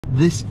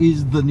This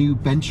is the new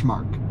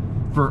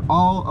benchmark for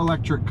all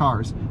electric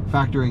cars,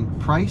 factoring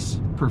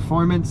price,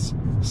 performance,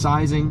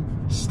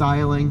 sizing,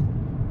 styling,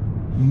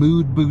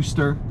 mood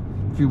booster,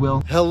 if you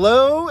will.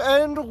 Hello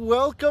and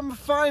welcome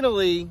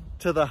finally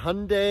to the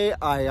Hyundai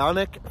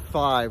IONIQ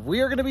 5. We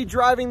are going to be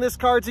driving this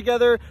car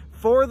together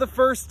for the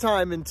first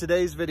time in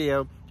today's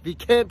video. If you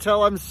can't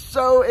tell, I'm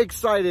so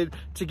excited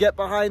to get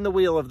behind the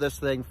wheel of this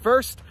thing.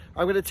 First,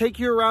 I'm going to take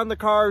you around the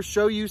car,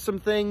 show you some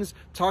things,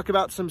 talk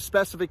about some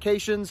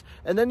specifications,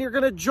 and then you're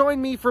going to join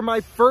me for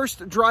my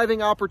first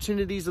driving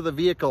opportunities of the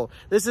vehicle.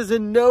 This is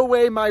in no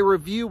way my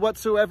review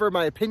whatsoever.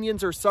 My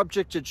opinions are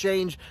subject to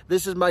change.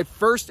 This is my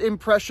first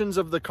impressions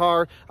of the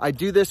car. I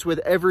do this with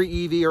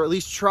every EV, or at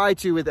least try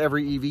to with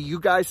every EV. You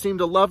guys seem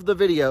to love the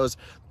videos,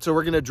 so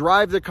we're going to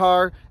drive the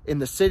car in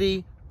the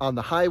city, on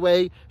the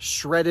highway,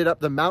 shred it up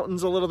the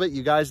mountains a little bit.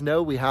 You guys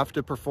know we have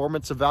to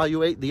performance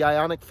evaluate the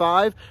IONIQ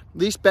 5, at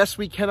least best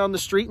we can on the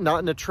street, not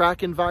in a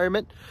track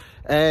environment.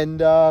 And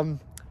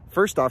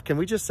first off, can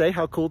we just say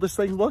how cool this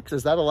thing looks?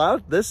 Is that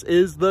allowed? This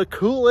is the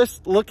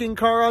coolest looking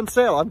car on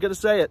sale. I'm gonna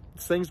say it.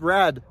 This thing's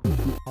rad.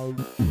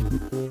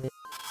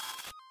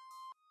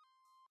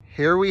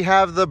 Here we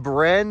have the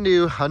brand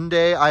new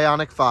Hyundai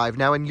IONIQ 5.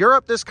 Now in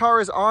Europe, this car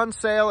is on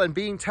sale and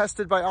being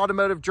tested by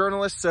automotive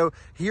journalists, so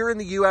here in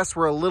the US,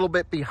 we're a little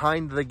bit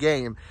behind the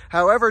game.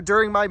 However,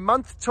 during my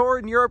month tour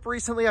in Europe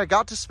recently, I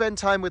got to spend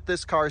time with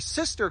this car's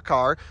sister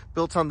car,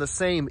 built on the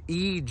same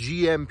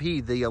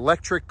eGMP, the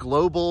electric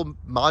global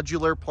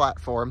modular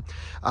platform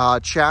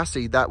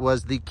chassis that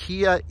was the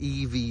Kia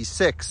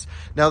EV6.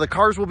 Now the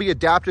cars will be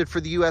adapted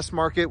for the US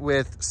market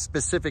with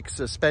specific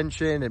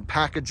suspension and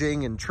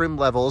packaging and trim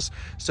levels.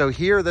 So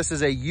here, this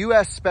is a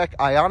US spec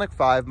IONIQ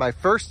 5, my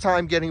first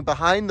time getting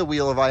behind the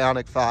wheel of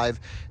IONIQ 5,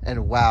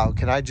 and wow,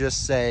 can I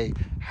just say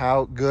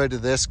how good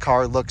this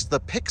car looks.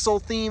 The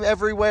pixel theme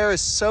everywhere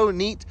is so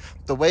neat.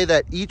 The way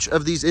that each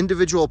of these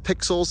individual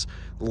pixels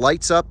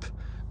lights up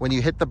when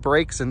you hit the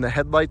brakes and the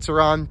headlights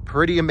are on,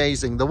 pretty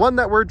amazing. The one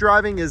that we're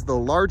driving is the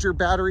larger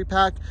battery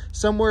pack,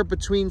 somewhere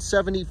between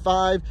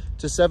 75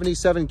 to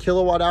 77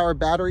 kilowatt hour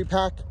battery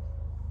pack.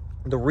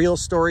 The real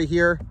story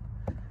here,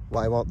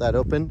 why won't that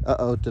open?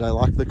 Uh-oh, did I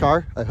lock the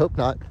car? I hope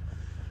not.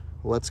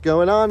 What's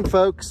going on,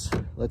 folks?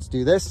 Let's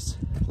do this.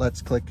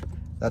 Let's click,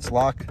 that's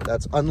lock,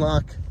 that's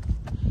unlock.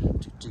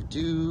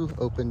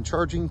 Open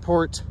charging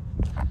port.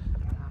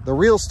 The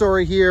real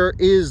story here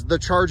is the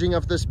charging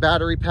of this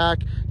battery pack.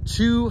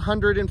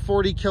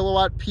 240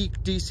 kilowatt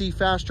peak DC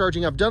fast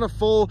charging. I've done a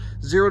full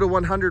 0 to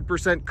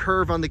 100%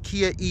 curve on the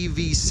Kia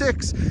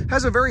EV6.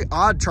 Has a very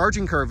odd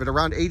charging curve. At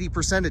around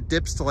 80%, it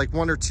dips to like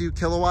 1 or 2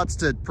 kilowatts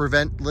to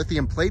prevent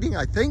lithium plating,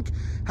 I think.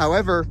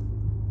 However,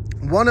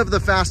 one of the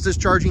fastest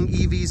charging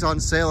EVs on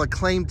sale,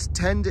 claimed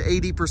 10 to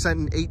 80%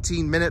 in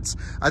 18 minutes.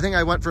 I think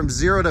I went from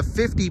 0 to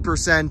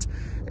 50%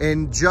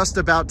 in just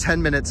about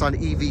 10 minutes on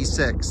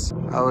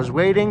EV6. I was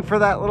waiting for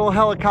that little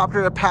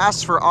helicopter to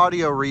pass for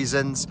audio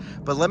reasons,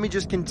 but let me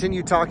just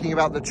continue talking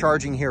about the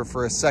charging here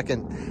for a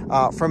second.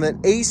 From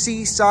an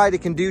AC side,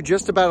 it can do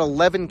just about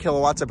 11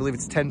 kilowatts. I believe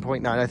it's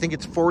 10.9. I think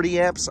it's 40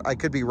 amps. I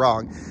could be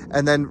wrong.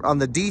 And then on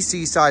the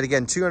DC side,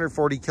 again,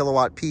 240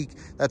 kilowatt peak.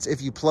 That's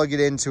if you plug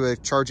it into a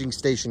charging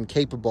station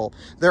capable.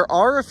 There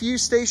are a few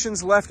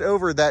stations left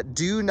over that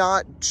do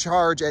not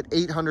charge at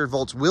 800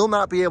 volts, will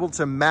not be able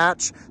to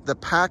match the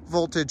pack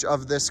voltage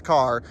of this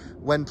car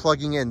when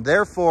plugging in.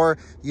 Therefore,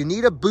 you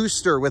need a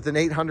booster with an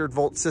 800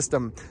 volt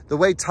system. The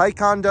way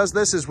Taycan does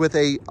this is with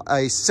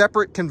a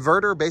separate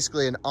converter,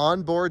 basically an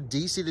onboard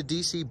DC to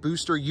DC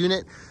booster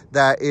unit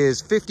that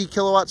is 50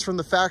 kilowatts from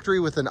the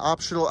factory with an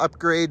optional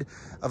upgrade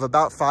of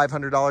about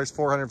 $500,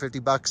 450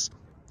 bucks,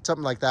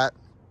 something like that,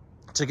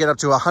 to get up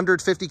to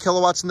 150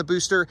 kilowatts in the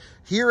booster.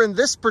 Here in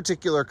this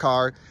particular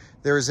car,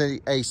 there is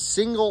a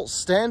single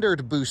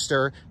standard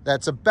booster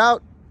that's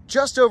about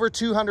just over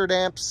 200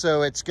 amps,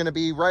 so it's going to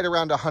be right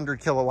around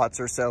 100 kilowatts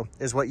or so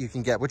is what you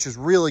can get, which is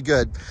really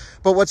good.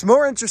 But what's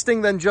more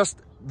interesting than just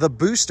the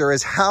booster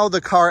is how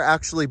the car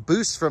actually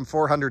boosts from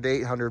 400 to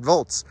 800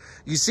 volts.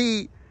 You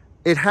see,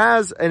 it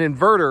has an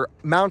inverter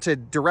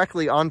mounted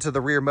directly onto the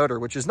rear motor,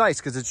 which is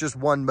nice because it's just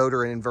one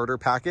motor and inverter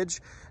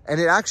package. And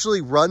it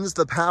actually runs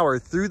the power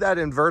through that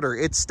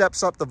inverter. It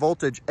steps up the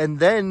voltage and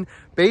then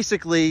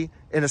basically,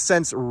 in a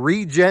sense,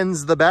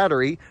 regens the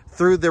battery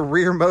through the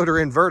rear motor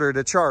inverter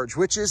to charge,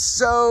 which is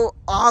so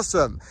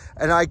awesome.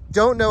 And I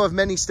don't know of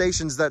many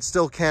stations that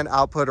still can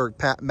output or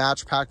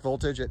match pack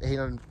voltage at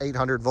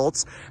 800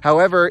 volts.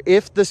 However,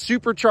 if the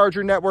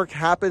supercharger network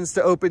happens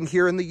to open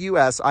here in the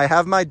US, I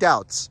have my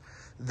doubts,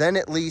 then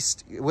at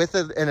least with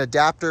an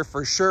adapter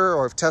for sure,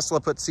 or if Tesla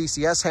puts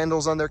CCS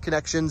handles on their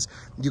connections,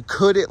 you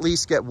could at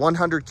least get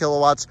 100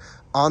 kilowatts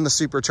on the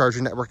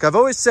supercharger network. I've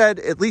always said,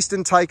 at least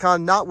in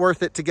Taycan, not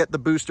worth it to get the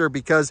booster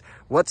because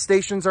what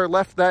stations are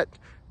left that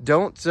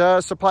don't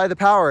supply the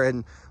power?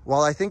 And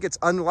while I think it's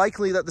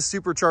unlikely that the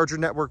supercharger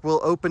network will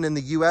open in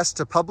the US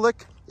to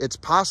public, it's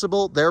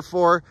possible.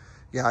 Therefore,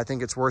 yeah, I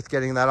think it's worth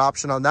getting that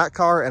option on that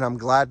car. And I'm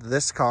glad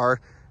this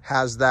car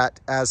has that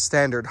as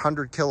standard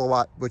 100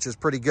 kilowatt, which is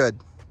pretty good.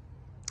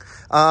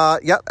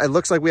 Yep, it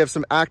looks like we have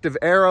some active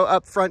aero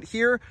up front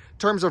here. In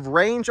terms of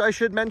range, I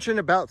should mention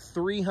about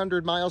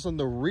 300 miles on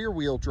the rear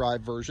wheel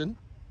drive version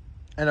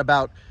and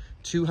about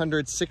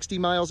 260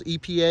 miles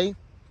EPA.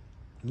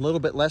 A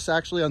little bit less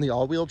actually on the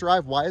all-wheel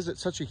drive. Why is it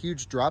such a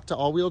huge drop to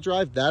all-wheel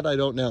drive? That I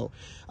don't know.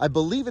 I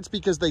believe it's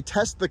because they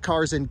test the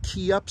cars in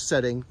key up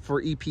setting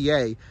for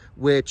EPA,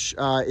 which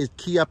is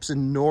key ups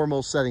in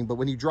normal setting. But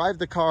when you drive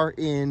the car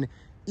in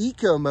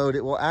eco mode,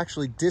 it will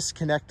actually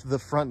disconnect the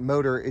front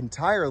motor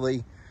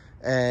entirely.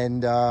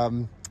 And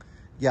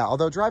yeah,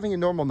 although driving in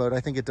normal mode, I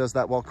think it does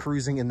that while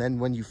cruising, and then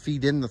when you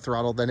feed in the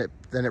throttle, then it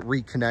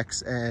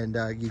reconnects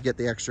and you get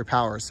the extra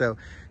power. So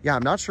yeah,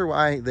 I'm not sure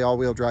why the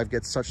all-wheel drive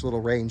gets such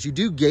little range. You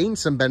do gain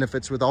some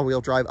benefits with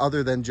all-wheel drive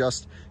other than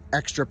just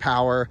extra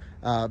power,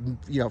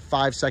 you know,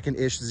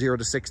 5-second-ish 0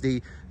 to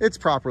 60. It's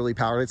properly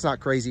powered. It's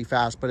not crazy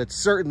fast, but it's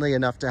certainly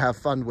enough to have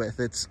fun with.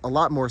 It's a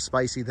lot more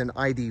spicy than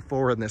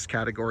ID4 in this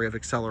category of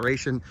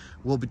acceleration.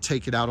 We'll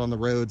take it out on the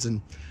roads,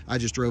 and I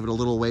just drove it a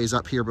little ways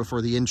up here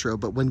before the intro,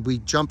 but when we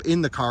jump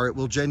in the car, it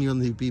will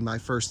genuinely be my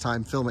first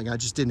time filming. I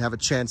just didn't have a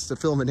chance to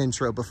film an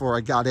intro before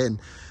I got in.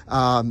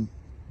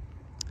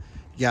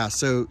 Yeah,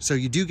 so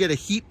you do get a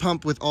heat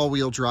pump with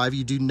all-wheel drive.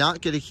 You do not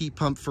get a heat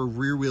pump for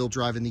rear-wheel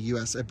drive in the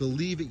US. I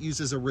believe it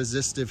uses a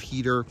resistive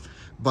heater,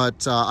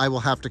 but I will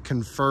have to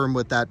confirm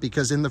with that,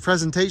 because in the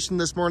presentation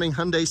this morning,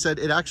 Hyundai said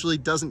it actually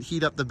doesn't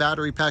heat up the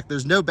battery pack.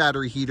 There's no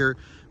battery heater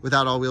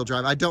without all-wheel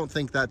drive. I don't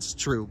think that's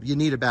true. You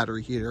need a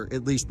battery heater,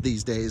 at least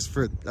these days,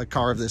 for a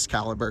car of this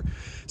caliber.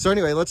 So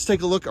anyway, let's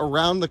take a look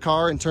around the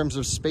car in terms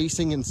of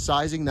spacing and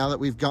sizing now that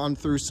we've gone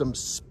through some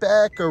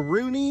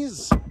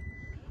spec-a-roonies.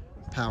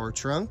 Power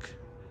trunk.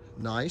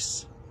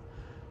 Nice.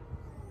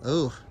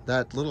 Oh,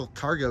 that little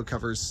cargo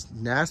cover's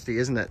nasty,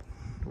 isn't it?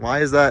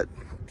 Why is that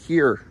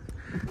here?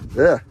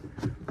 Ugh.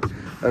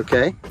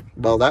 Okay,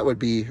 well, that would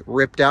be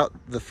ripped out.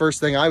 The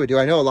first thing I would do,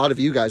 I know a lot of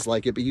you guys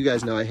like it, but you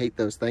guys know I hate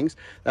those things.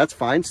 That's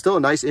fine. Still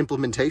a nice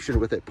implementation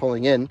with it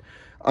pulling in.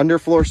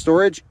 Underfloor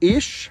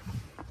storage-ish.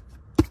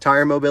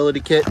 Tire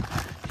mobility kit.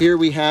 Here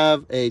we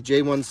have a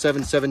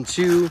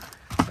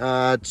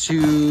J1772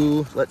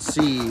 to, let's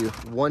see,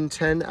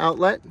 110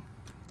 outlet.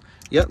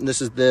 Yep, and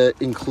this is the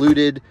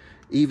included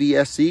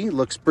EVSE.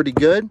 Looks pretty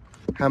good.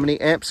 How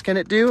many amps can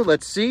it do?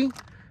 Let's see.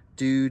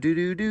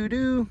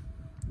 12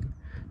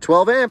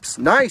 amps.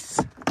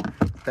 Nice.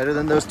 Better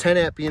than those 10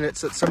 amp units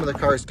that some of the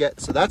cars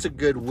get. So that's a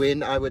good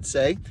win, I would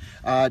say.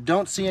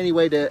 Don't see any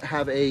way to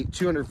have a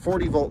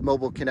 240 volt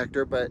mobile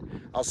connector, but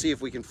I'll see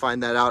if we can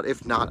find that out.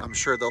 If not, I'm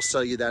sure they'll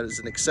sell you that as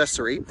an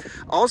accessory.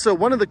 Also,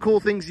 one of the cool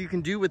things you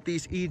can do with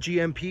these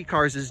eGMP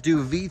cars is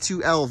do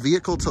V2L,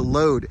 vehicle to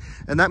load.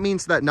 And that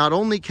means that not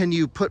only can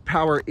you put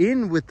power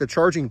in with the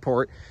charging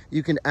port,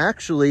 you can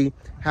actually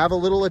have a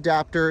little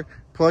adapter,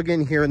 plug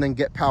in here, and then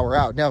get power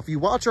out. Now, if you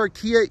watch our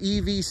Kia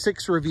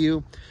EV6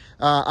 review,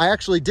 I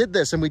actually did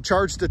this, and we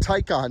charged a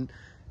Taycan,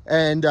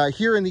 and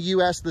here in the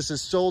US, this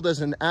is sold as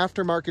an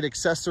aftermarket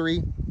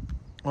accessory,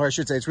 or I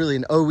should say it's really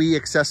an OE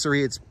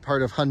accessory. It's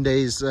part of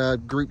Hyundai's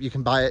group. You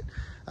can buy it,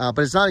 but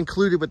it's not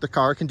included with the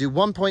car. It can do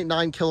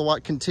 1.9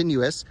 kilowatt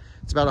continuous.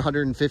 It's about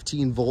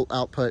 115 volt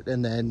output,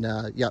 and then,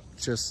 yep,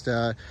 just,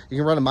 you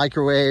can run a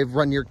microwave,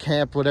 run your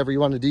camp, whatever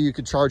you want to do. You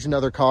could charge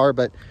another car,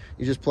 but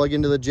you just plug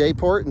into the J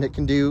port, and it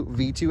can do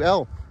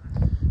V2L.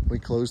 We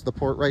close the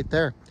port right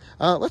there.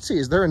 Let's see,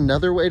 is there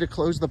another way to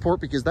close the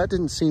port? Because that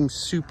didn't seem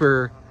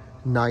super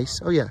nice.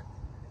 Oh yeah,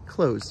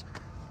 close.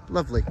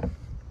 Lovely.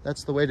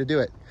 That's the way to do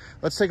it.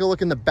 Let's take a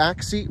look in the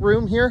back seat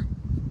room here.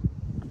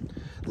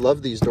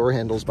 Love these door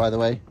handles, by the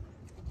way.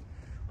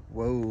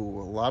 Whoa,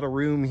 a lot of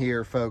room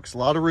here, folks. A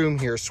lot of room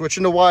here.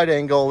 Switching to wide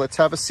angle. Let's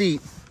have a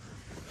seat.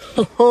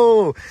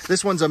 Oh,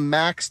 this one's a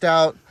maxed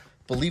out,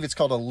 I believe it's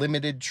called a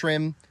limited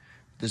trim.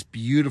 This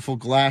beautiful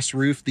glass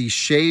roof. These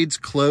shades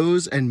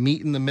close and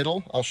meet in the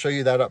middle. I'll show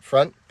you that up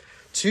front.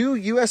 2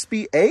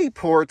 USB-A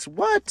ports.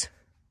 What?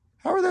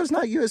 How are those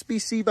not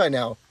USB-C by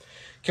now?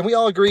 Can we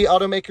all agree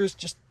automakers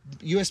just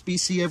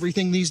USB-C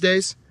everything these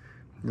days?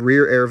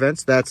 Rear air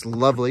vents. That's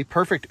lovely.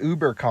 Perfect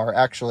Uber car,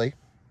 actually.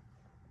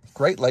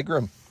 Great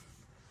legroom.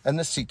 And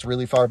this seat's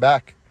really far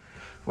back.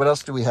 What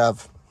else do we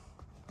have?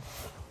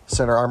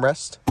 Center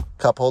armrest.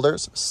 Cup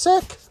holders.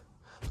 Sick.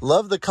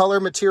 Love the color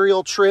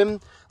material trim.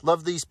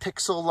 Love these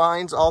pixel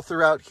lines all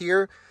throughout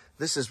here.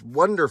 This is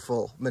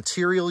wonderful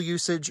material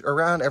usage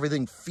around.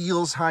 Everything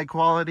feels high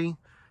quality,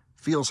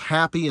 feels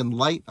happy and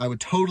light. I would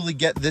totally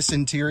get this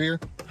interior,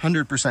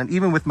 100%,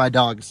 even with my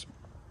dogs.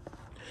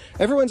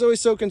 Everyone's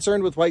always so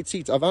concerned with white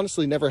seats. I've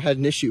honestly never had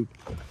an issue.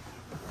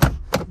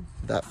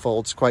 That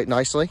folds quite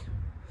nicely.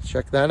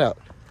 Check that out.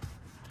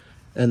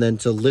 And then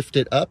to lift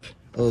it up,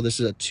 oh, this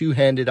is a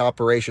two-handed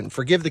operation.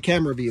 Forgive the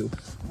camera view.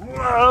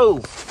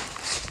 Whoa!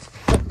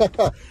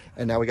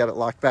 And now we got it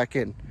locked back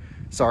in.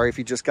 Sorry if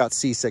you just got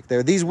seasick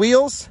there. These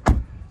wheels,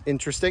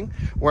 interesting.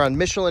 We're on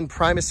Michelin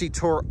Primacy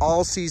Tour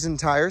all-season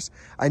tires.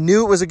 I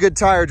knew it was a good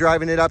tire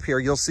driving it up here.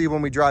 You'll see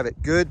when we drive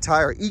it. Good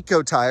tire,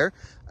 eco tire.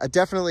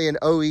 Definitely an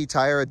OE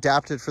tire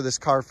adapted for this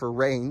car for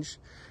range.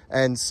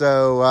 And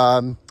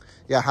so,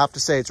 yeah, I have to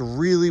say it's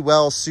really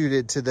well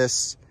suited to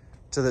this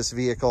to this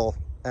vehicle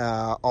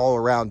all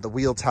around. The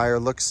wheel tire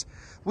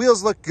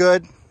wheels look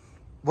good.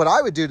 What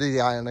I would do to the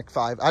IONIQ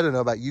 5, I don't know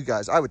about you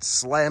guys, I would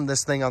slam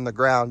this thing on the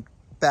ground,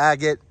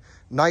 bag it,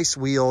 nice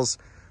wheels,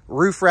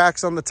 roof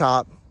racks on the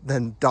top,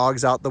 then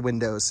dogs out the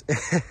windows.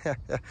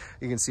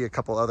 You can see a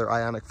couple other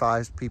IONIQ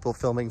 5s people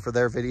filming for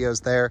their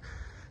videos there.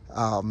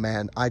 Oh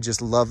man, I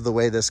just love the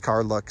way this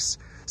car looks.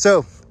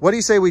 So what do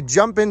you say we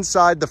jump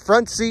inside the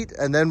front seat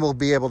and then we'll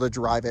be able to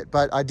drive it?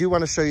 But I do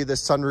want to show you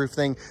this sunroof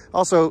thing.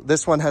 Also,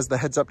 this one has the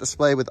heads-up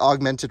display with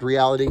augmented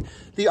reality.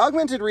 The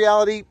augmented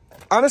reality,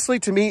 honestly,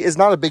 to me, is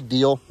not a big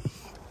deal.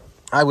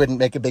 I wouldn't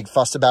make a big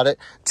fuss about it.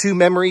 2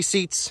 memory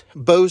seats,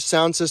 Bose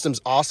sound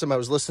system's awesome. I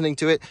was listening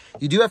to it.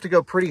 You do have to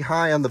go pretty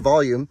high on the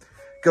volume.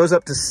 Goes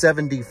up to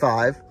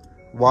 75.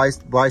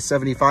 Why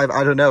 75?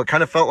 I don't know. It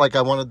kind of felt like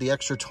I wanted the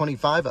extra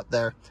 25 up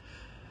there.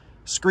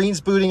 Screen's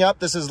booting up.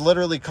 This is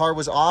literally, car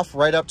was off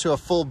right up to a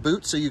full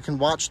boot, so you can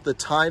watch the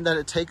time that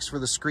it takes for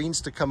the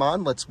screens to come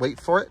on. Let's wait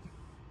for it.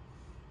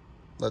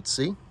 Let's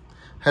see.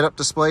 Head-up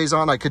display's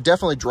on. I could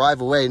definitely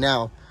drive away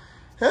now.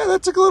 Yeah,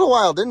 that took a little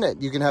while, didn't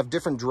it? You can have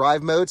different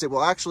drive modes. It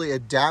will actually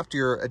adapt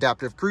your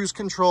adaptive cruise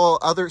control,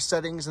 other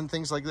settings and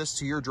things like this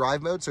to your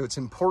drive mode. So it's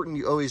important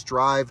you always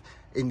drive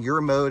in your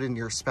mode, and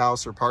your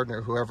spouse or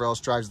partner, whoever else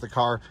drives the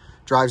car,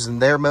 drives in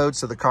their mode,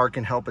 so the car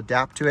can help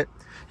adapt to it.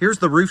 Here's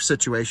the roof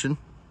situation.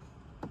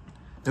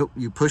 Nope,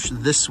 you push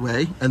this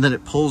way and then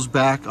it pulls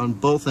back on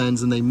both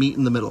ends and they meet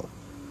in the middle.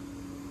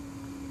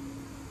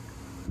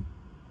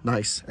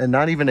 Nice. And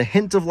not even a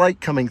hint of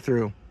light coming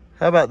through.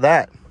 How about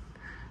that?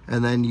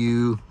 And then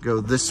you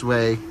go this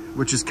way,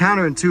 which is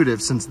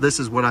counterintuitive since this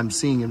is what I'm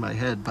seeing in my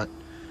head, but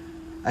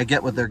I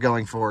get what they're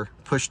going for.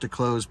 Push to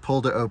close,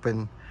 pull to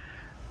open.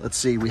 Let's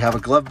see, we have a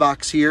glove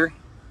box here.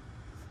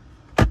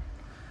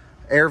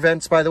 Air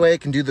vents, by the way, it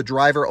can do the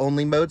driver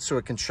only mode, so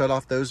it can shut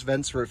off those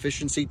vents for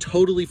efficiency.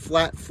 Totally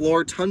flat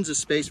floor, tons of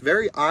space,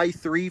 very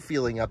i3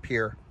 feeling up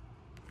here.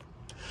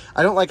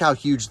 I don't like how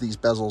huge these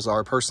bezels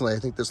are. Personally, I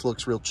think this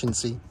looks real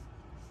chintzy.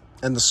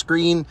 And the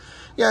screen,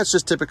 yeah, it's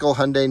just typical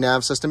Hyundai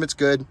nav system. It's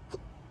good.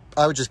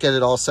 I would just get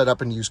it all set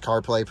up and use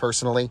CarPlay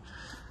personally.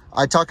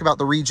 I talk about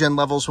the regen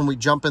levels when we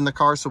jump in the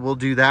car, so we'll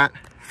do that.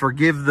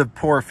 Forgive the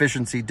poor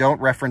efficiency. Don't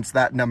reference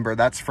that number.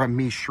 That's from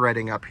me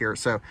shredding up here.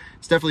 So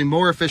it's definitely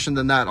more efficient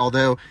than that.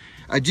 Although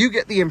I do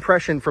get the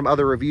impression from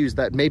other reviews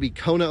that maybe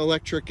Kona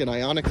Electric and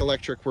IONIQ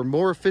Electric were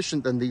more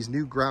efficient than these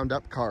new ground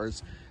up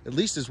cars, at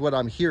least is what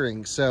I'm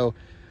hearing. So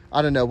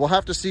I don't know. We'll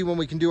have to see when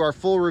we can do our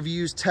full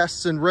reviews,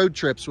 tests, and road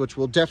trips, which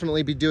we'll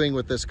definitely be doing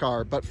with this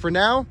car. But for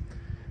now,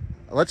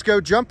 let's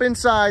go jump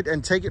inside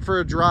and take it for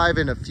a drive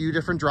in a few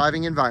different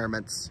driving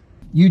environments.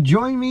 You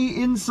join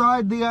me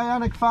inside the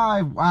IONIQ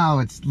 5. Wow,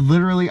 it's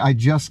literally, I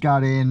just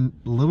got in,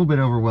 a little bit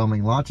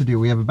overwhelming, a lot to do.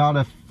 We have about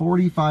a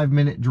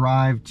 45-minute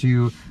drive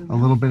to a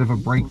little bit of a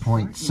break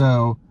point.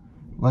 So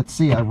let's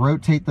see, I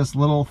rotate this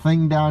little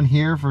thing down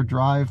here for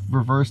drive,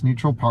 reverse,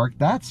 neutral, park.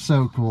 That's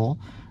so cool.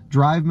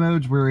 Drive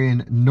modes, we're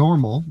in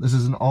normal. This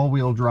is an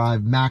all-wheel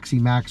drive Maxi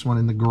Max one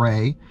in the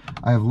gray.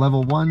 I have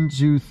level 1,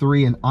 2,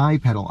 3, and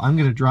I-pedal. I'm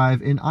gonna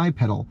drive in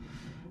I-pedal.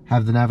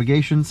 Have the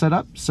navigation set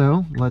up,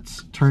 so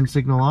let's turn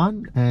signal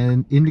on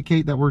and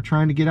indicate that we're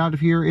trying to get out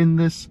of here in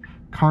this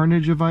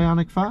carnage of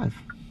IONIQ 5.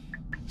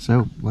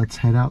 So let's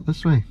head out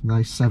this way.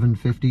 Nice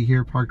 750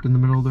 here parked in the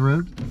middle of the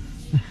road.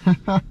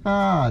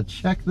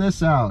 Check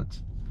this out.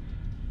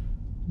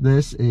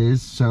 This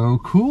is so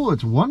cool.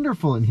 It's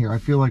wonderful in here. I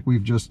feel like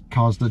we've just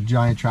caused a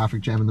giant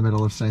traffic jam in the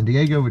middle of San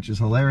Diego, which is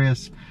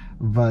hilarious,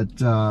 but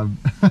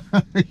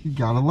you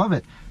gotta love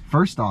it.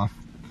 First off,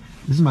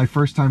 this is my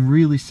first time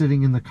really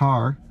sitting in the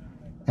car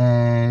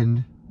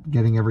and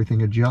getting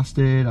everything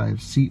adjusted. I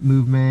have seat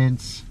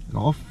movements. It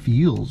all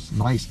feels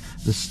nice.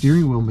 The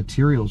steering wheel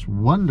material is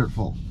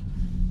wonderful.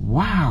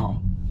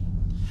 Wow.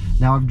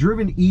 Now, I've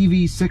driven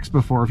EV6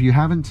 before. If you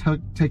haven't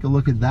take a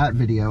look at that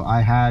video,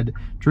 I had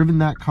driven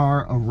that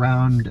car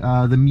around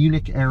the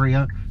Munich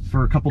area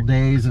for a couple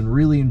days and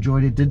really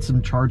enjoyed it, did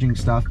some charging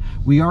stuff.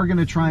 We are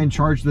gonna try and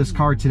charge this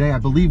car today. I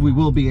believe we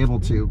will be able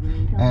to.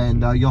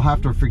 And you'll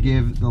have to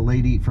forgive the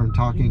lady from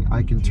talking.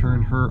 I can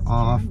turn her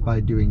off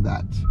by doing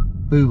that.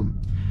 Boom.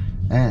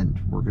 And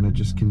we're gonna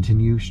just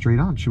continue straight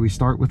on. Should we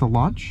start with a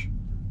launch?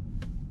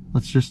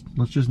 Let's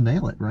just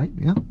nail it, right?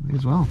 Yeah, may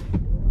as well.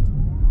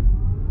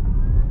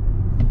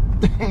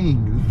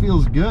 Dang, it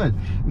feels good.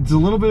 It's a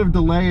little bit of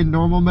delay in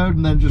normal mode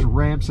and then just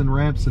ramps and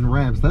ramps and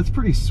ramps. That's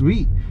pretty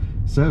sweet.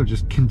 So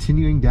just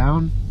continuing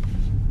down.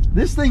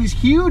 This thing's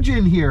huge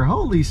in here.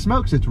 Holy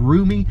smokes, it's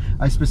roomy.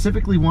 I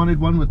specifically wanted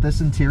one with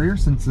this interior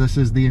since this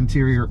is the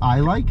interior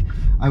I like.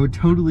 I would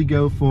totally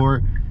go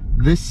for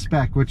this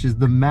spec, which is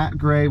the matte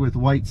gray with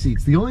white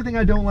seats. The only thing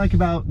I don't like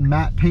about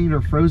matte paint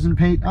or frozen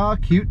paint, oh,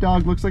 cute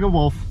dog, looks like a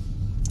wolf.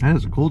 That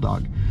is a cool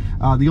dog.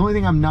 The only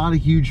thing I'm not a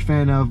huge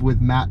fan of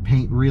with matte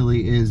paint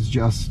really is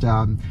just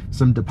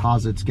some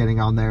deposits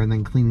getting on there and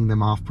then cleaning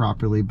them off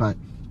properly, but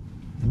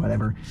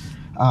whatever.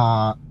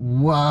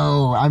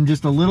 Whoa, I'm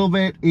just a little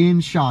bit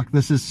in shock.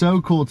 This is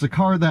so cool. It's a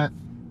car that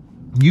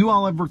you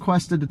all have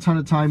requested a ton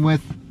of time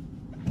with.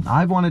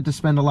 I've wanted to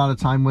spend a lot of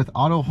time with.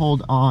 Auto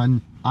hold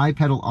on,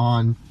 iPedal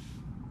on.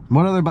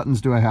 What other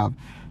buttons do I have?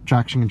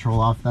 Traction control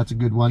off, that's a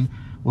good one.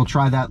 We'll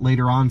try that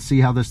later on, see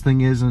how this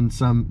thing is in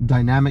some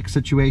dynamic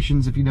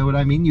situations, if you know what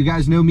I mean. You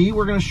guys know me,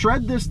 we're gonna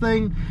shred this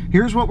thing.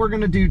 Here's what we're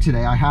gonna do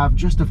today. I have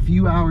just a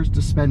few hours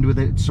to spend with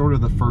it. It's sort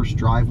of the first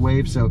drive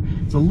wave, so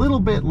it's a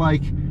little bit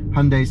like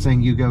Hyundai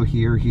saying you go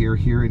here, here,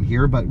 here, and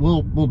here, but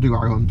we'll do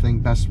our own thing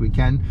best we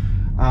can.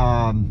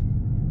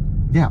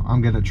 Yeah,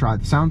 I'm gonna try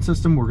the sound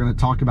system. We're gonna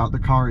talk about the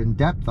car in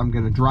depth. I'm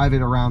gonna drive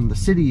it around the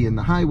city and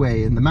the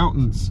highway and the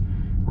mountains.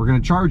 We're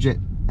gonna charge it.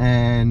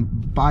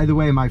 And by the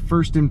way, my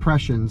first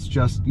impressions,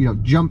 just, you know,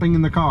 jumping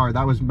in the car,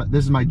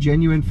 this is my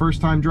genuine first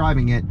time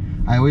driving it.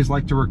 I always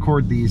like to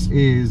record these,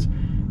 is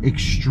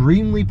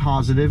extremely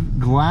positive,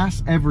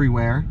 glass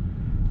everywhere,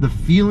 the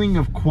feeling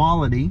of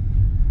quality,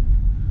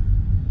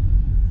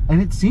 and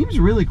it seems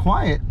really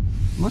quiet.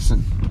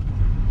 Listen.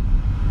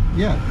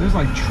 Yeah, there's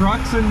like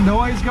trucks and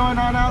noise going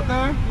on out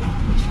there.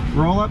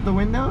 Roll up the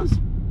windows.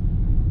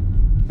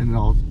 And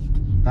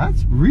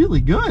that's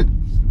really good.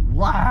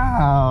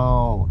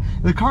 Wow.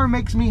 The car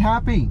makes me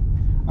happy.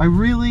 I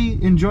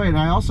really enjoy it. And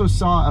I also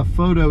saw a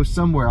photo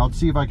somewhere, I'll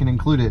see if I can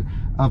include it,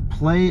 of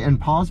play and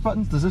pause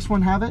buttons. Does this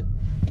one have it?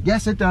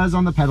 Yes, it does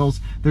on the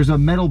pedals. There's a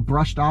metal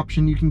brushed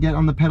option you can get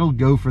on the pedal.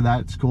 Go for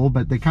that, it's cool.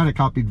 But they kind of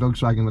copied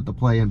Volkswagen with the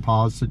play and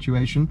pause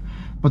situation.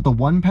 But the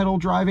one pedal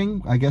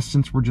driving, I guess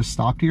since we're just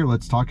stopped here,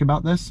 let's talk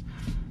about this.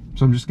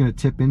 So I'm just gonna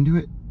tip into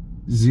it.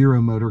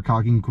 Zero motor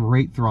cocking,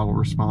 great throttle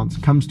response.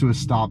 Comes to a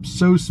stop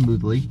so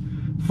smoothly.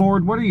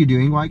 Ford, what are you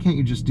doing? Why can't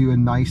you just do a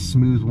nice,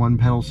 smooth one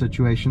pedal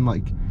situation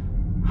like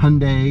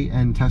Hyundai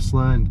and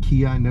Tesla and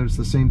Kia? I noticed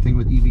the same thing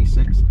with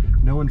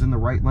EV6. No one's in the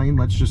right lane.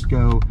 Let's just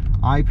go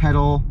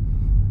iPedal,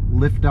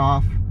 lift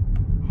off,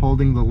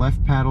 holding the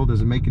left paddle.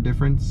 Does it make a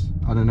difference?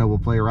 I don't know, we'll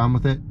play around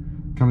with it.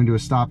 Coming to a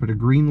stop at a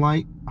green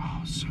light.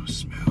 Oh, so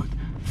smooth.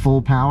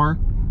 Full power.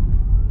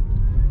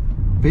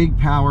 Big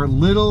power,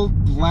 little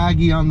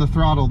laggy on the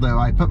throttle though.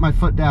 I put my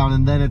foot down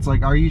and then it's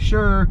like, are you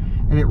sure?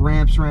 And it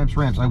ramps, ramps,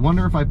 ramps. I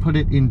wonder if I put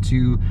it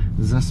into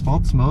the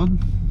sports mode,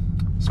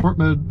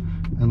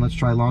 and let's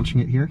try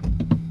launching it here.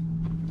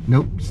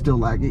 Nope, still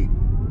laggy.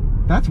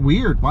 That's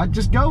weird. Why?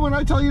 Just go when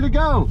I tell you to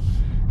go.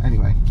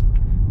 Anyway,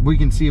 we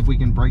can see if we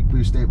can brake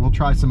boost it. We'll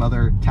try some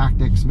other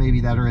tactics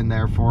maybe that are in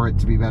there for it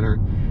to be better.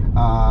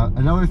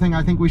 Another thing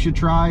I think we should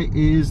try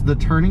is the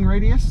turning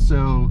radius.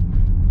 So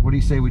what do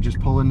you say we just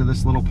pull into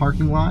this little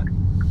parking lot?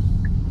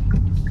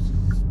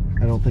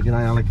 I don't think an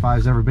IONIQ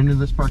 5's ever been to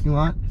this parking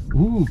lot.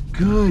 Ooh,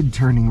 good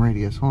turning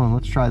radius. Hold on,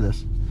 let's try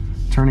this.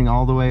 Turning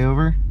all the way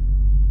over.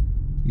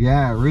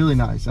 Yeah, really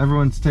nice.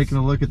 Everyone's taking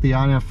a look at the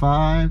IONIQ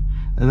 5.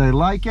 They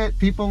like it.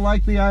 People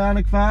like the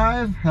IONIQ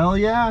 5. Hell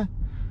yeah.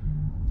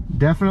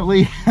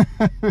 Definitely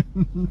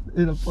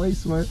in a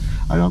place where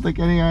I don't think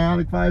any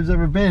IONIQ 5's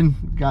ever been.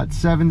 Got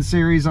 7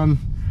 series on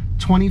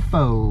 20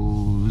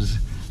 foes.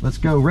 Let's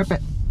go, rip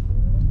it.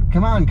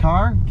 Come on,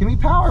 car. Give me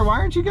power. Why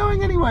aren't you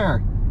going anywhere?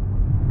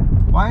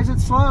 Why is it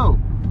slow?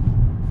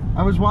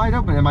 I was wide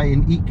open. Am I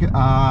in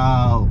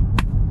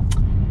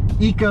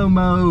eco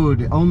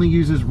mode? Only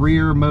uses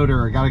rear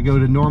motor. I gotta go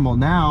to normal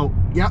now.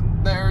 Yep,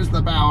 there's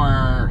the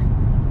power.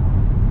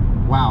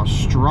 Wow,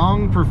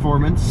 strong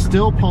performance.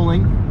 Still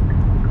pulling.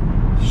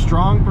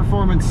 Strong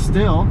performance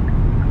still.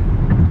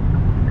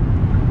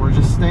 We're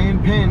just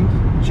staying pinned,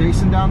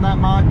 chasing down that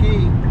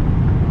Mach-E.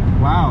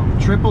 Wow,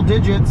 triple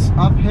digits,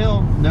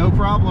 uphill, no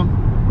problem.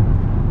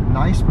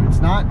 Nice, but it's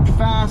not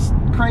fast,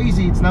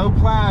 crazy, it's no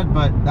plaid,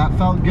 but that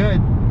felt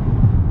good.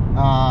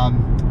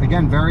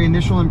 Again, very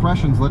initial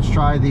impressions. Let's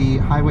try the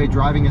Highway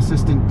Driving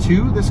Assistant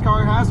 2 this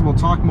car has. We'll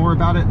talk more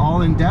about it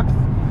all in depth,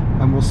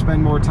 and we'll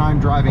spend more time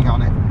driving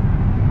on it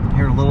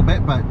here in a little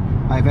bit, but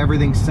I have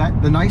everything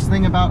set. The nice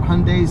thing about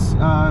Hyundai's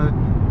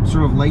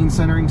sort of lane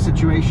centering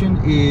situation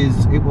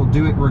is it will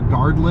do it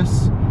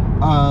regardless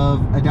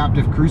of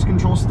adaptive cruise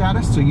control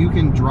status. So you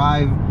can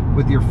drive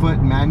with your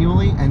foot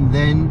manually and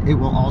then it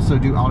will also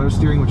do auto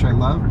steering, which I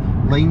love.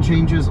 Lane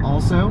changes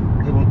also,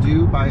 it will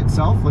do by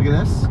itself. Look at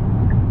this.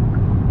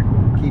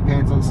 Keep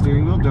hands on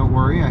steering wheel, don't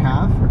worry, I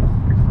have.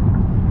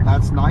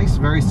 That's nice,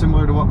 very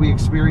similar to what we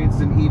experienced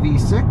in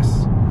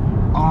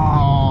EV6.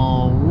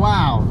 Oh,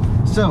 wow.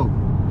 So,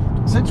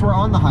 since we're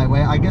on the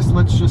highway, I guess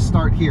let's just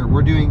start here.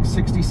 We're doing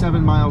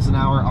 67 miles an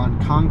hour on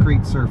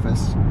concrete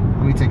surface.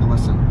 Let me take a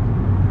listen.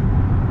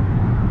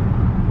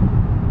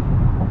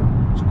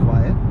 It's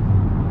quiet.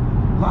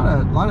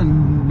 A lot of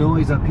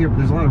noise up here, but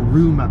there's a lot of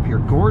room up here.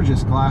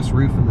 Gorgeous glass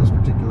roof in this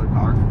particular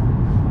car.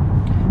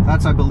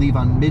 That's, I believe,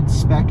 on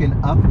mid-spec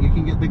and up you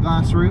can get the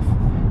glass roof.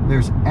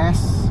 There's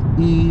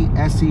SE,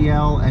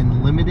 SEL,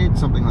 and Limited,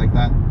 something like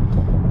that.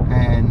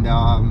 And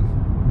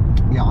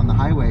yeah, on the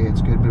highway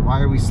it's good, but why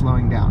are we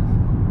slowing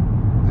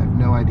down? I have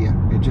no idea.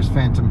 It just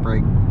phantom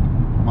brake.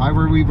 Why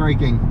were we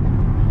braking?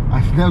 I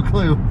have no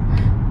clue.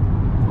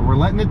 But we're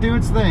letting it do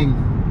its thing.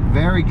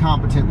 Very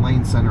competent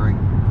lane centering.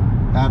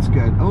 That's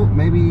good. Oh,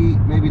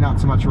 maybe not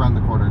so much around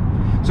the corner.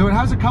 So it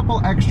has a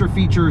couple extra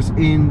features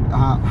in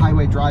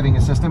highway driving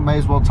assistant. May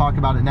as well talk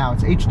about it now.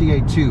 It's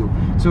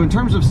HDA2. So in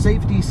terms of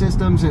safety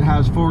systems, it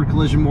has forward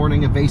collision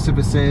warning, evasive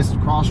assist,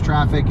 cross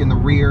traffic in the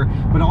rear,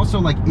 but also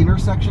like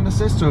intersection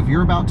assist. So if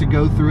you're about to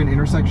go through an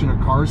intersection of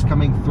cars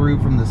coming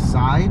through from the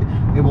side,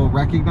 it will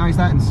recognize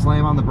that and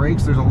slam on the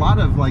brakes. There's a lot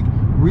of like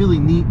really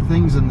neat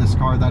things in this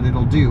car that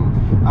it'll do.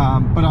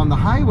 But on the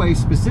highway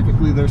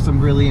specifically, there's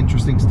some really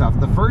interesting stuff.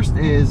 The first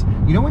is,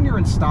 you know, when you're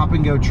in stop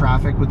and go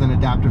traffic with an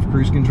adaptive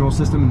cruise control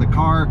system and the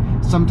car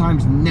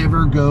sometimes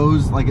never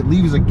goes, like it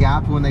leaves a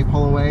gap when they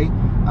pull away,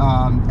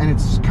 and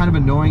it's kind of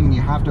annoying and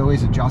you have to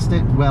always adjust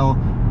it. Well,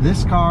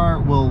 this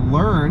car will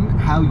learn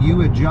how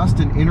you adjust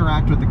and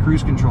interact with the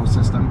cruise control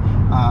system,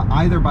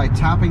 either by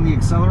tapping the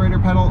accelerator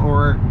pedal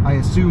or I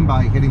assume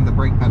by hitting the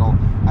brake pedal.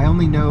 I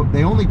only know,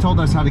 they only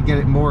told us how to get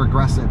it more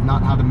aggressive,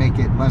 not how to make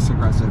it less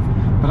aggressive.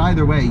 But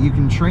either way, you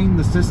can train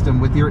the system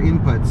with your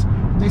inputs.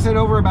 They said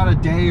over about a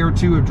day or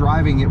two of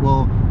driving, it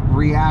will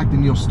react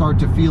and you'll start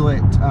to feel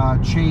it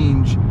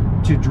change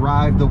to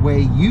drive the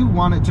way you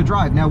want it to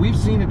drive. Now, we've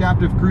seen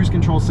adaptive cruise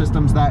control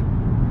systems that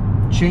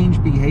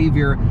change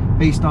behavior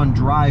based on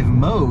drive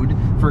mode.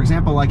 For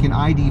example, like in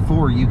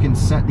ID4, you can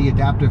set the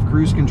adaptive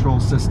cruise control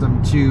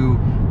system to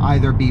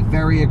either be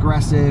very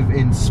aggressive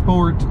in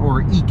sport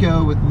or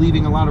eco with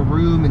leaving a lot of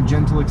room and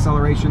gentle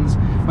accelerations.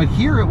 But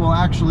here it will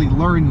actually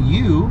learn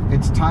you.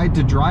 It's tied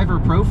to driver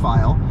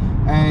profile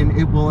and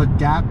it will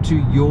adapt to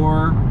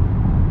your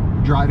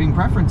driving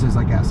preferences,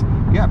 I guess.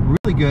 Yeah,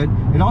 really good.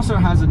 It also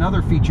has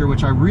another feature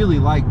which I really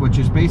like, which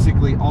is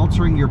basically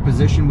altering your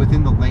position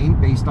within the lane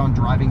based on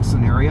driving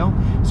scenario.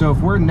 So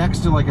if we're next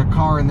to like a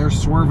car and they're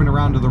swerving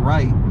around to the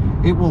right,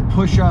 it will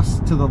push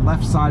us to the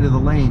left side of the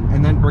lane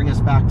and then bring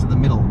us back to the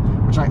middle,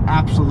 which I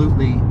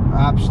absolutely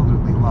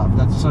love.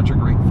 That's such a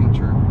great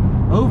feature.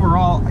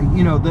 Overall,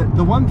 you know,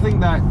 the one thing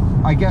that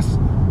I guess,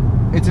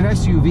 it's an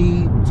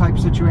SUV type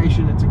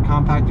situation, it's a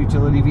compact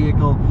utility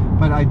vehicle,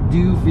 but I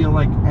do feel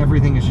like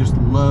everything is just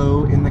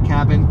low in the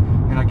cabin,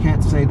 and I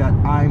can't say that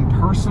I'm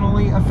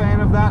personally a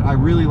fan of that. I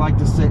really like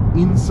to sit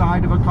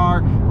inside of a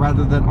car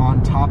rather than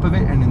on top of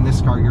it, and in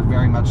this car you're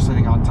very much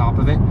sitting on top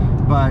of it.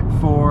 But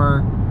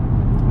for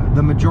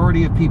the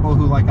majority of people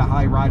who like a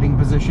high riding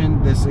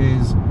position, this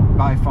is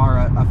by far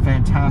a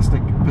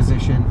fantastic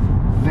position.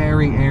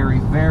 Very airy,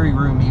 very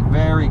roomy,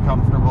 very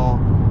comfortable.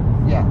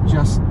 Yeah,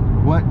 just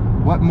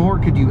what more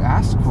could you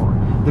ask for?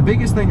 The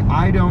biggest thing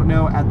I don't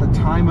know at the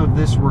time of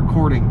this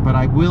recording, but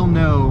I will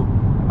know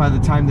by the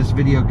time this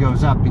video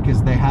goes up,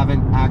 because they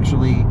haven't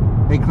actually,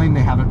 they claim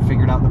they haven't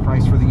figured out the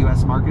price for the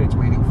US market, it's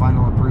waiting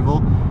final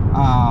approval,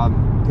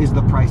 is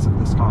the price of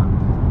this car.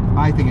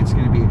 I think it's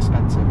going to be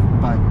expensive,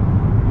 but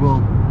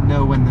we'll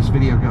know when this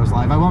video goes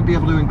live. I won't be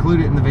able to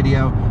include it in the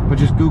video, but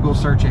just Google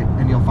search it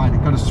and you'll find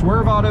it. Go to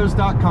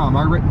swerveautos.com,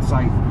 our written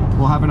site.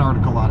 We'll have an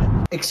article on it.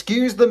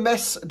 Excuse the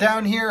mess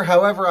down here.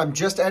 However, I'm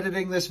just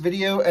editing this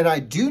video and I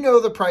do know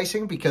the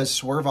pricing because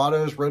Swerve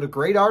Autos wrote a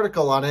great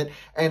article on it,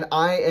 and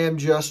I am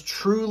just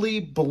truly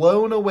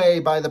blown away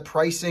by the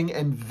pricing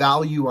and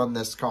value on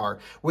this car.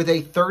 With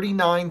a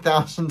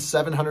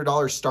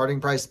 $39,700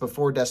 starting price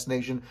before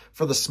destination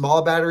for the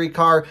small battery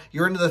car,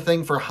 you're into the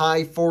thing for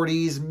high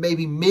 40s,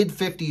 maybe mid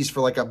 50s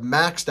for like a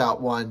maxed out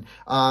one.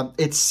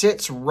 It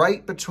sits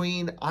right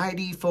between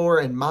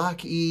ID4 and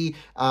Mach-E,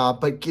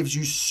 but gives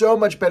you so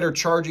much better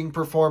charging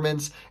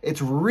performance.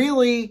 It's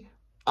really,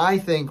 I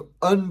think,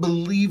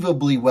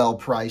 unbelievably well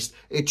priced.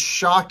 It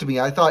shocked me.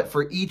 I thought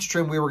for each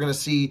trim we were going to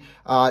see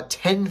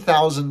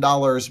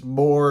 $10,000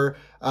 more,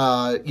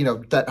 you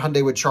know, that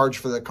Hyundai would charge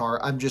for the car.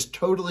 I'm just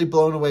totally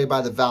blown away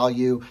by the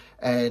value.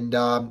 And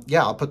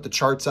yeah, I'll put the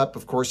charts up.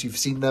 Of course, you've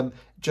seen them.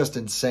 Just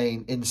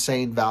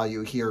insane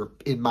value here,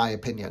 in my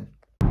opinion.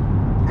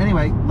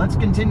 Anyway, let's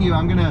continue.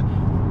 I'm gonna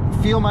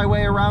feel my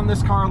way around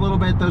this car a little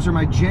bit. Those are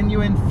my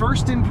genuine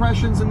first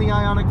impressions in the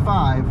IONIQ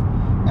 5,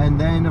 and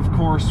then of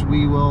course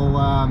we will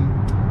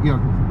you know,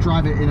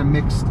 drive it in a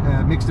mixed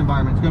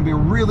environment. It's going to be a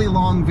really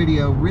long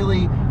video,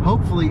 really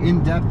hopefully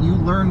in depth. You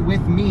learn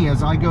with me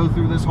as I go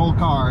through this whole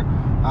car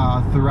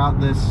throughout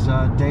this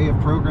day of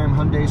program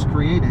Hyundai's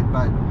created.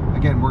 But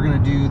again, we're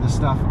going to do the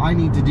stuff I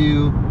need to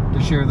do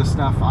to share the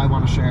stuff I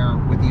want to share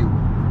with you.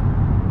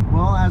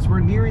 Well, as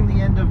we're nearing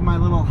the end of my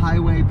little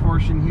highway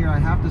portion here, I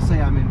have to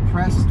say I'm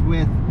impressed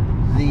with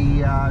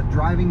the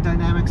driving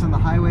dynamics on the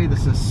highway. The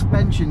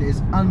suspension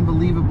is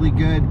unbelievably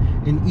good.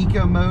 In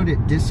eco mode,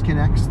 it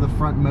disconnects the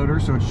front motor,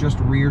 so it's just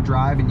rear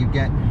drive, and you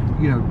get,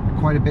 you know,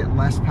 quite a bit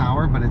less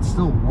power, but it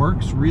still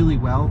works really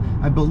well.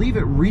 I believe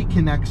it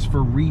reconnects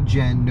for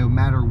regen no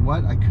matter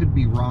what. I could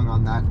be wrong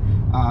on that.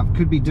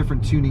 Could be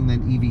different tuning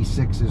than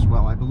EV6 as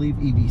well. I believe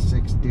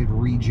EV6 did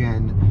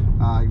regen,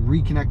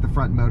 reconnect the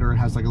front motor. It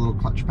has like a little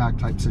clutch pack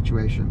type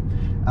situation.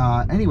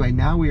 Anyway,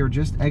 now we are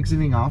just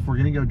exiting off. We're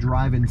going to go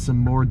drive in some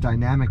more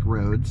dynamic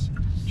roads,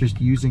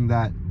 just using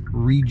that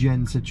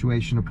regen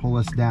situation to pull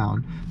us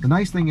down. The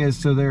nice thing is,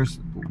 so there's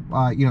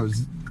you know,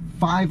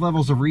 5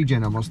 levels of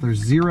regen almost. There's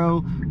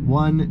 0,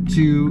 1,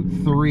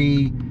 2,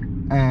 3,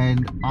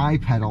 and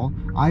iPedal.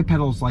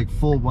 iPedal's like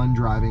full one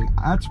driving.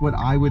 That's what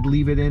I would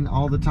leave it in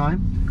all the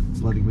time.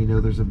 It's letting me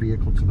know there's a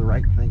vehicle to the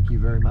right. Thank you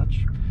very much.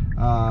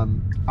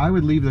 I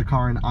would leave the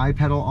car in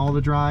iPedal all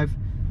the drive.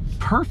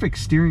 Perfect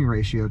steering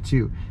ratio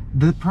too.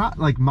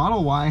 Like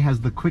Model Y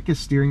has the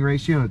quickest steering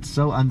ratio, and it's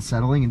so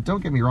unsettling. And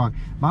don't get me wrong,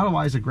 Model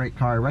Y is a great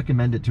car. I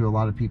recommend it to a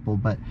lot of people,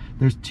 but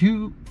there's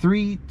two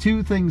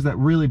things that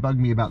really bug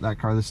me about that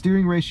car: the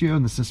steering ratio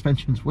and the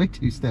suspension's way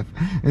too stiff.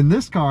 In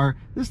this car,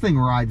 this thing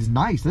rides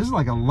nice. This is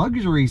like a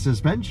luxury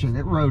suspension.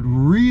 It rode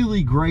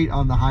really great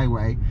on the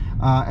highway,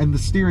 and the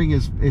steering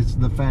is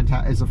a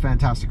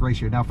fantastic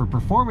ratio. Now for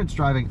performance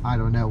driving, I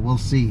don't know, we'll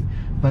see.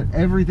 But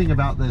everything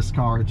about this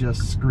car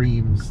just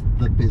screams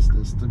the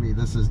business to me.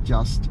 This is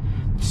just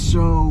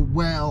so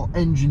well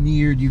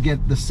engineered. You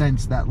get the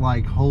sense that,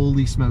 like,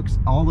 holy smokes,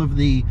 all of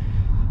the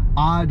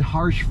odd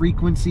harsh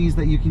frequencies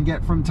that you can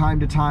get from time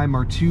to time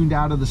are tuned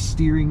out of the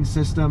steering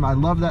system. I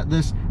love that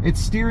it's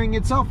steering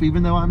itself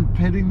even though I'm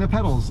hitting the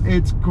pedals.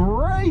 It's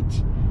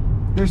great.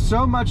 There's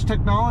so much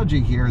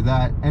technology here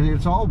and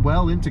it's all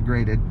well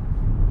integrated.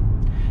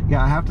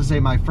 Yeah, I have to say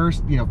my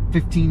first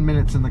 15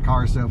 minutes in the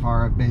car so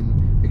far have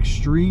been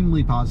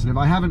extremely positive.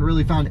 I haven't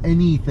really found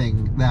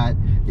anything that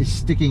is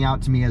sticking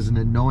out to me as an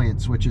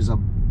annoyance, which is a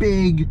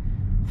big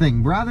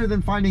thing. Rather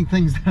than finding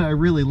things that I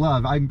really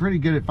love, I'm pretty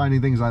good at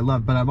finding things I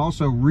love, but I'm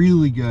also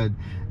really good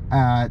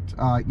at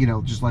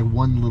just like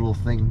one little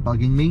thing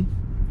bugging me,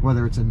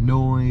 whether it's a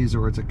noise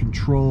or it's a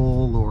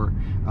control or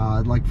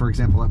like for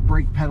example a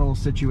brake pedal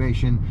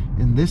situation.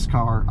 In this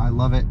car, I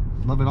love it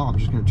all. I'm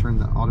just going to turn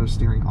the auto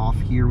steering off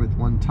here with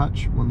one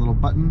touch, one little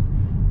button,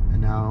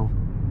 and now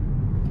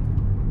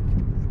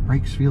the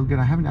brakes feel good.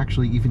 I haven't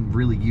actually even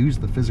really used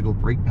the physical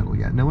brake pedal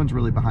yet. No one's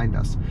really behind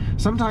us.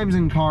 Sometimes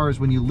in cars,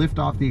 when you lift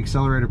off the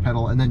accelerator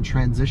pedal and then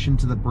transition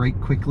to the brake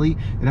quickly,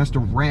 it has to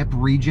ramp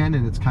regen,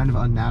 and it's kind of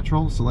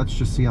unnatural. So let's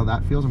just see how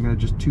that feels. I'm going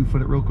to just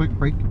 2-foot it real quick.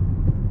 Brake.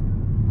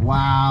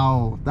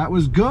 Wow, that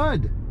was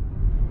good.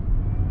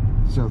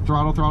 So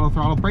throttle, throttle,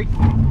 throttle, brake.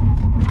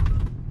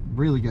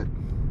 Really good.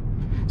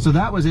 So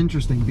that was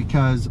interesting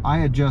because I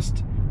had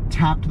just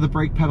tapped the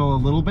brake pedal a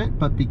little bit,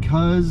 but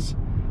because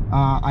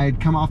I had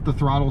come off the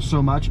throttle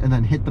so much and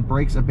then hit the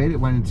brakes a bit, it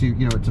went into,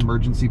 its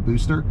emergency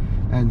booster.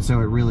 And so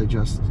it really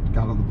just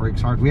got on the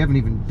brakes hard. We haven't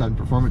even done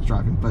performance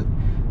driving, but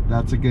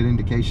that's a good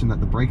indication that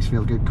the brakes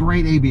feel good.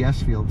 Great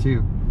ABS feel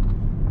too.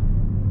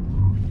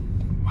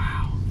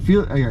 Wow.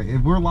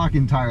 If we're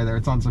locking tire there,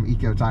 it's on some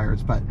Eco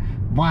tires, but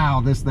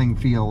wow, this thing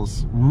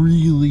feels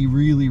really,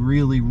 really,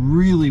 really,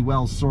 really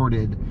well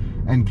sorted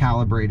and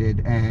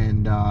calibrated,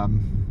 and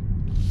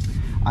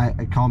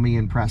I call me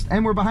impressed.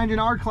 And we're behind an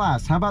R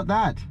class. How about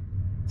that?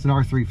 It's an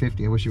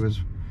R350. I wish it was,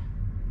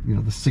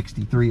 the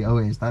 63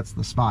 OAs. That's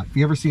the spot. If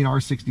you ever see an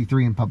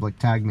R63 in public,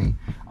 tag me.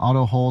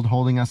 Auto hold,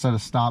 holding us at a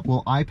stop.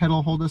 Will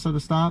iPedal hold us at a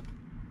stop?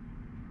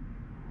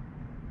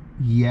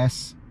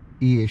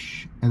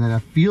 Yes-ish. And then it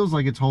feels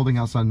like it's holding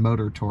us on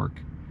motor torque.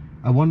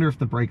 I wonder if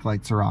the brake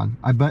lights are on.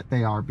 I bet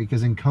they are,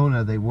 because in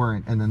Kona they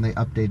weren't, and then they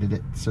updated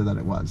it so that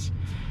it was.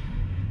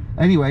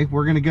 Anyway,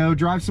 we're gonna go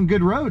drive some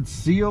good roads.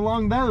 See you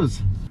along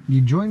those.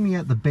 You join me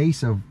at the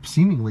base of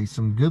seemingly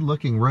some good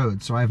looking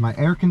roads. So I have my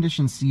air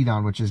conditioned seat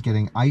on, which is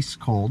getting ice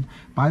cold.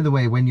 By the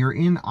way, when you're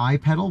in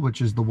iPedal,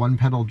 which is the one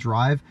pedal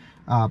drive,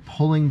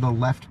 pulling the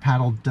left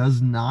paddle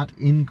does not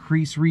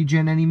increase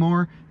regen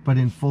anymore, but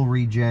in full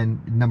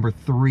regen number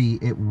 3,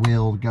 it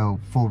will go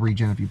full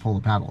regen if you pull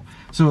the paddle.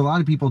 So a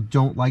lot of people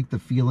don't like the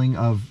feeling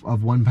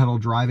of one pedal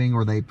driving,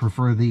 or they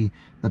prefer the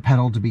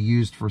pedal to be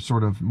used for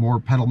sort of more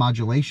pedal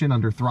modulation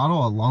under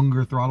throttle, a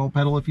longer throttle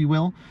pedal, if you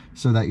will,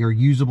 so that your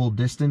usable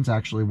distance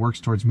actually works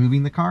towards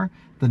moving the car.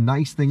 The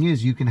nice thing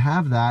is you can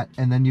have that,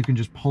 and then you can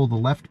just pull the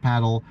left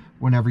paddle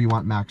whenever you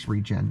want max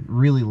regen.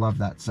 Really love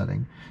that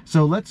setting.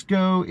 So let's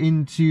go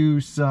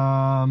into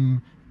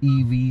some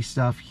EV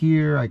stuff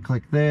here. I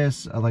click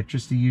this,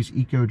 electricity use,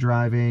 eco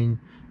driving.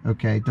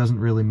 Okay, it doesn't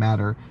really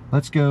matter.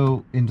 Let's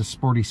go into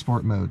sporty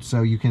sport mode.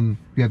 So you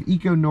have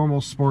eco,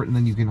 normal, sport, and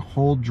then you can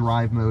hold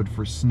drive mode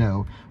for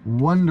snow.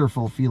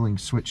 Wonderful feeling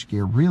switch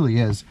gear, really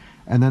is.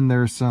 And then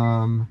there's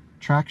some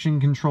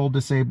traction control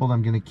disabled.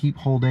 I'm gonna keep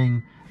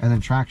holding, and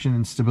then traction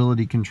and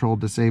stability control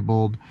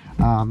disabled.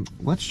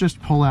 Let's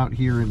just pull out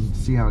here and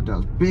see how it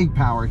does. Big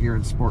power here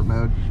in sport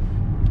mode.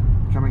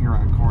 Coming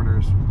around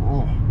corners.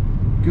 Oh,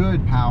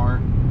 good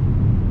power.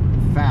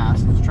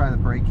 Fast. Let's try the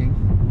braking.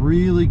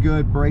 Really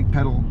good brake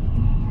pedal.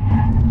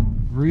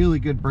 Really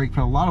good brake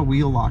pedal. A lot of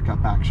wheel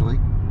lockup actually,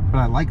 but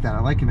I like that.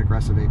 I like an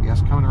aggressive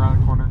ABS. Coming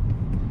around a corner.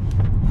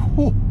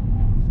 Whew.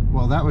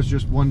 Well, that was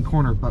just one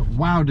corner, but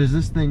wow, does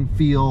this thing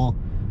feel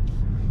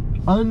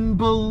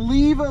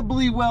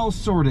unbelievably well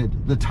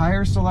sorted. The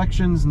tire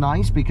selection's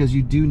nice because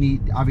you do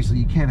need, obviously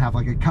you can't have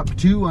like a Cup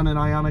 2 on an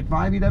IONIQ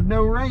 5, you'd have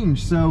no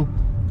range. So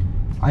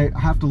I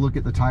have to look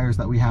at the tires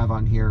that we have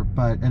on here,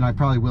 and I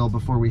probably will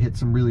before we hit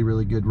some really,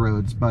 really good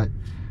roads. But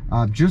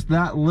just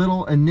that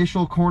little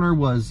initial corner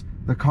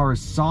the car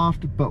is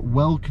soft but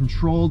well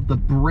controlled. The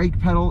brake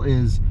pedal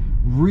is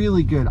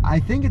really good. I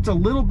think it's a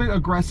little bit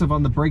aggressive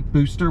on the brake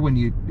booster when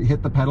you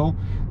hit the pedal,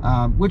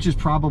 which is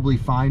probably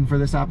fine for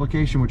this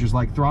application, which is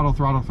like throttle,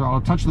 throttle,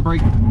 throttle, touch the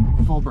brake,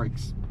 full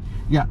brakes.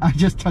 Yeah, I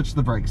just touched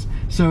the brakes.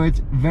 So it's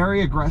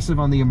very aggressive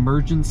on the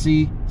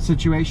emergency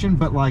situation,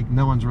 but like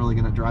no one's really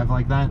gonna drive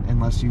like that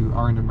unless you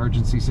are in an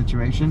emergency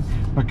situation.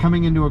 But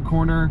coming into a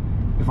corner,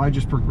 if I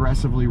just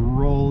progressively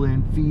roll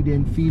in, feed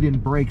in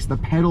brakes, the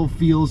pedal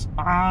feels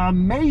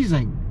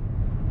amazing.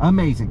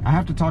 Amazing. I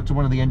have to talk to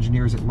one of the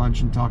engineers at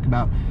lunch and talk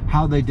about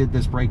how they did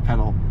this brake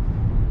pedal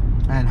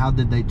and how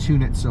did they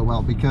tune it so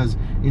well, because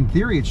in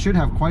theory it should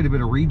have quite a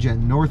bit of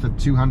regen, north of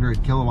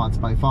 200 kilowatts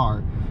by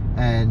far.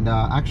 And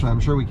actually,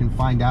 I'm sure we can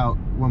find out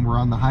when we're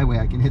on the highway.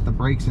 I can hit the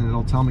brakes and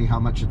it'll tell me how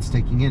much it's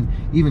taking in.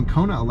 Even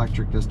Kona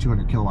Electric does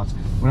 200 kilowatts.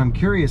 What I'm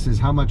curious is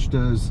how much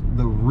does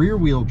the rear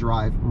wheel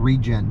drive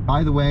regen?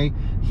 By the way,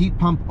 heat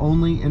pump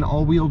only in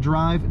all-wheel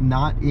drive,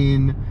 not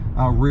in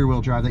rear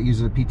wheel drive that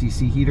uses a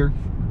PTC heater.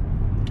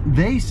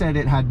 They said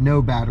it had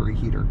no battery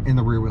heater in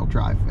the rear wheel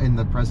drive in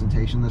the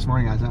presentation this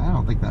morning. I said, I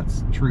don't think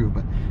that's true,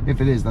 but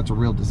if it is, that's a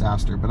real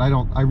disaster. But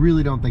I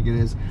really don't think it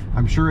is.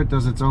 I'm sure it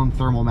does its own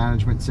thermal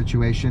management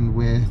situation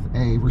with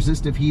a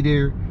resistive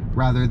heater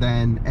rather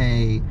than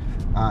a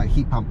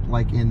heat pump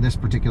like in this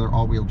particular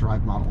all-wheel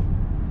drive model.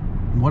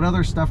 What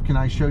other stuff can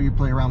I show you,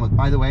 play around with?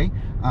 By the way,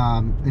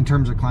 in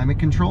terms of climate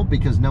control,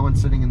 because no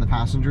one's sitting in the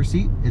passenger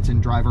seat, it's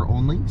in driver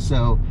only.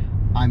 So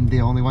I'm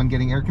the only one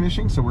getting air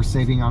conditioning, so we're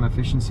saving on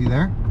efficiency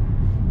there.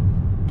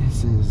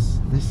 This is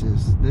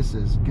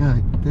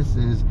good. This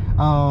is,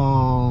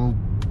 oh,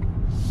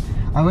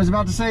 I was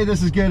about to say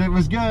this is good. It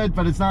was good,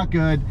 but it's not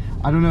good.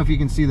 I don't know if you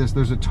can see this.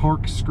 There's a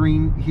torque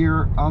screen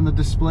here on the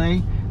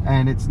display,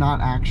 and it's not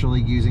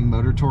actually using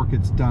motor torque.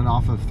 It's done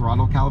off of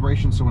throttle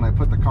calibration. So when I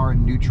put the car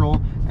in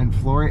neutral and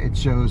floor it, it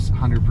shows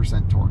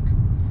 100% torque.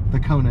 The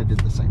Kona did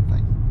the same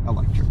thing,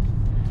 electric.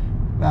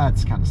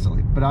 That's kind of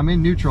silly, but I'm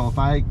in neutral. If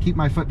I keep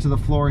my foot to the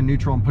floor in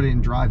neutral and put it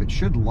in drive, it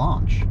should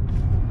launch.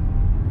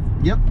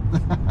 Yep.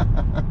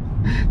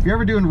 If you're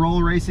ever doing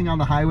roll racing on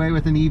the highway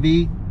with an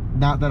EV,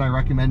 not that I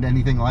recommend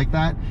anything like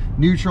that,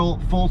 neutral,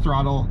 full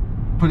throttle,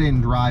 put it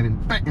in drive,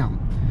 and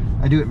bam!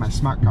 I do it in my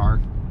smart car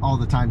all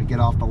the time to get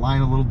off the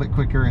line a little bit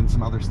quicker and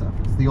some other stuff.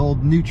 It's the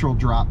old neutral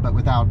drop, but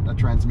without a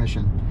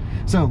transmission.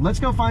 So let's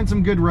go find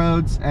some good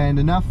roads, and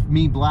enough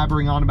me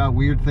blabbering on about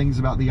weird things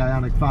about the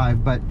IONIQ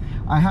 5, but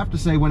I have to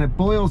say, when it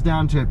boils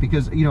down to it,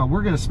 because, you know,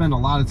 we're going to spend a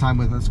lot of time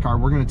with this car.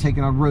 We're going to take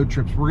it on road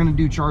trips. We're going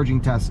to do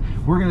charging tests.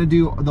 We're going to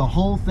do the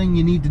whole thing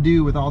you need to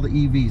do with all the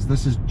EVs.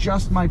 This is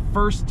just my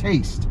first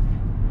taste.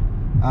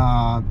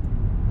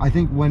 I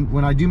think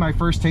when I do my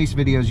first taste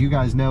videos, you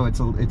guys know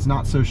it's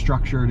not so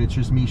structured. It's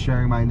just me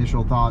sharing my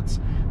initial thoughts.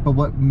 But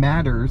what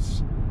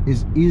matters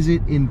is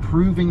it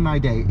improving my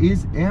day?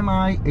 Am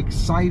I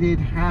excited,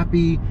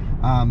 happy,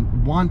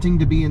 wanting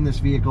to be in this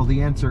vehicle?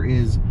 The answer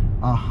is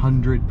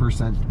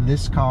 100%.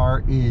 This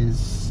car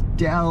is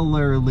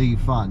stellarly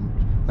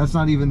fun. That's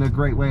not even a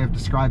great way of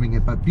describing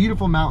it, but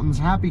beautiful mountains,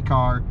 happy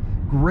car,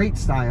 great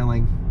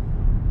styling.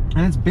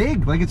 And it's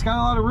big, like it's got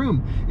a lot of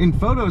room. In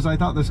photos, I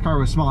thought this car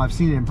was small. I've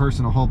seen it in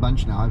person a whole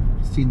bunch now.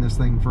 I've seen this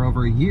thing for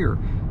over a year.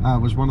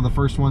 Was one of the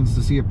first ones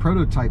to see a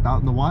prototype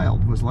out in the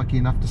wild. Was lucky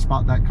enough to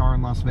spot that car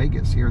in Las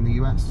Vegas, here in the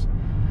US.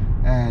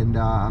 And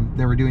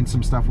they were doing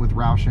some stuff with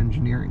Roush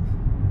Engineering.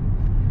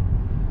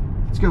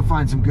 Let's go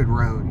find some good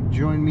road.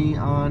 Join me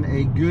on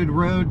a good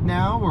road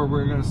now, where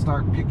we're gonna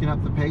start picking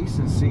up the pace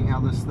and seeing how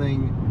this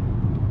thing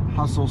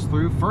hustles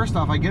through. First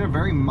off, I get a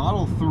very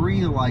Model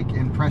 3-like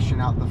impression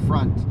out the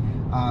front.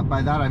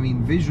 By that I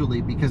mean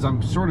visually, because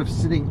I'm sort of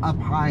sitting up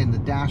high and the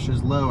dash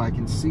is low. I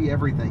can see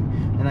everything,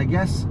 and I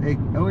guess it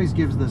always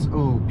gives this,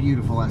 oh,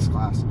 beautiful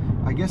S-Class.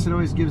 I guess it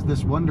always gives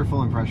this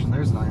wonderful impression.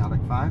 There's an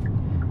IONIQ 5.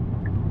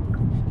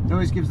 It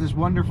always gives this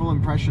wonderful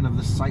impression of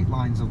the sight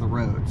lines of the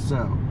road.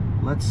 So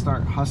let's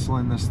start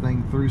hustling this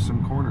thing through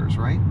some corners,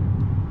 right?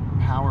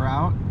 Power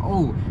out.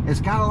 Oh,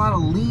 it's got a lot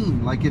of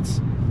lean. Like it's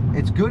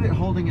good at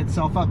holding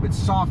itself up. It's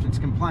soft, it's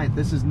compliant.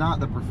 This is not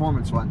the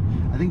performance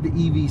one. I think the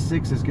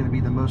EV6 is going to be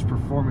the most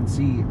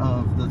performance-y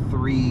of the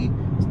 3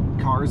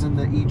 cars in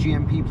the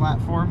eGMP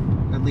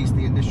platform, at least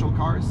the initial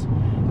cars.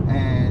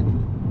 And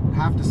I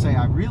have to say,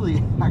 I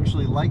really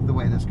actually like the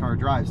way this car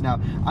drives. Now,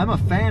 I'm a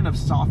fan of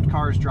soft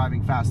cars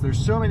driving fast.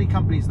 There's so many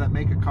companies that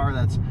make a car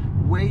that's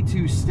way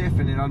too stiff,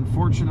 and it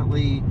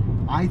unfortunately,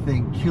 I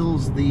think,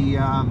 kills the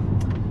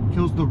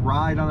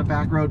ride on a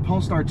back road.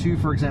 Polestar 2,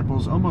 for example,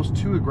 is almost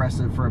too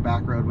aggressive for a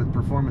back road with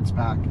performance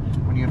pack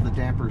when you have the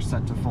dampers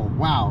set to full.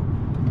 Wow.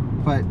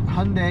 But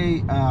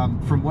Hyundai,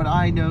 from what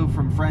I know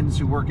from friends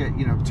who work at,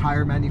 you know,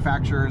 tire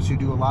manufacturers who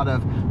do a lot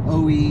of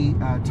OE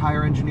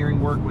tire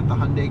engineering work with the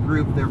Hyundai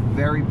group, they're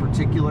very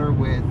particular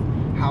with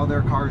how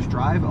their cars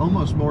drive,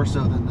 almost more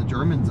so than the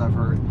Germans, I've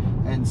heard.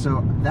 And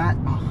so that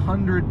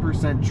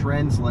 100%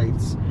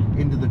 translates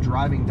into the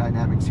driving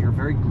dynamics here,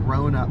 very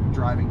grown-up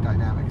driving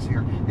dynamics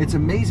here. It's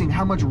amazing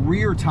how much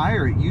rear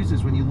tire it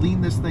uses. When you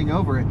lean this thing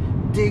over,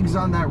 it digs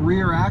on that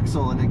rear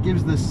axle, and it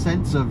gives this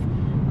sense of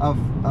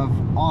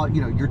of all,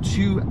 you know, your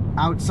two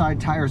outside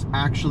tires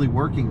actually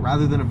working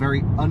rather than a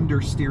very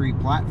understeery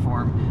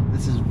platform.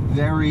 This is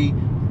very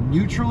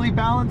neutrally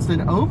balanced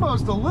and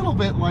almost a little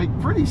bit like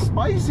pretty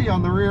spicy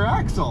on the rear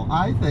axle.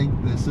 I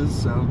think this is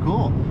so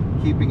cool.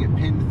 Keeping it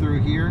pinned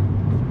through here,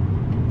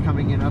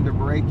 coming in under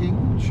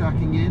braking,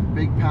 chucking in,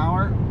 big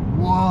power.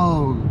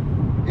 Whoa,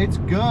 it's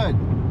good.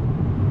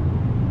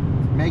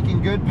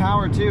 Making good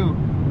power too.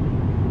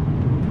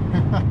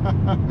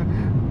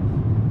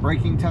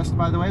 Braking test,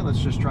 by the way. Let's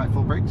just try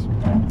full brakes.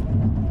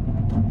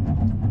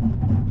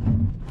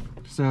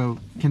 So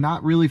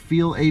cannot really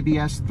feel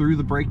ABS through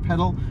the brake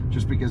pedal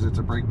just because it's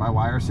a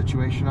brake-by-wire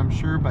situation, I'm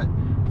sure, but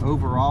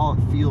overall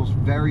it feels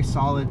very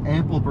solid,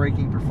 ample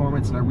braking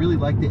performance, and I really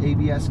like the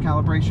ABS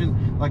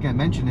calibration. Like I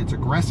mentioned, it's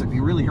aggressive.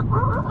 You really hear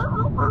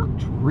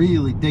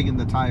really digging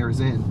the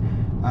tires in,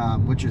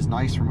 which is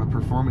nice from a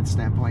performance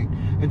standpoint.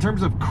 In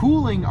terms of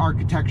cooling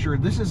architecture,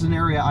 this is an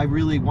area I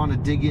really want to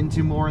dig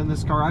into more in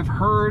this car. I've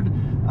heard,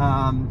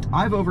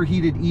 I've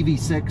overheated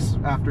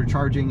EV6 after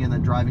charging and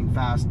then driving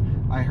fast.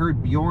 I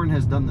heard Bjorn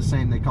has done the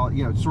same. They call it,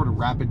 you know, sort of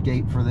rapid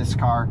gate for this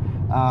car.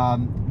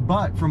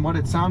 But from what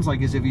it sounds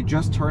like is if you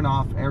just turn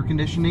off air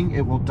conditioning,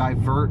 it will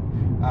divert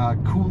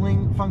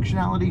cooling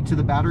functionality to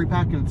the battery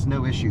pack, and it's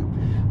no issue.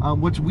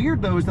 What's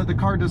weird though is that the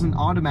car doesn't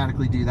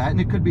automatically do that, and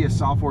it could be a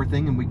software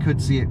thing, and we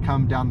could see it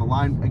come down the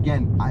line.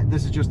 Again,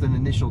 this is just an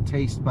initial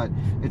taste, but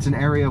it's an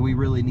area we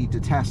really need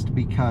to test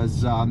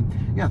because,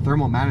 yeah,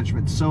 thermal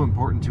management is so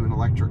important to an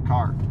electric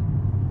car.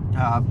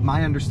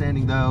 My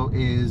understanding though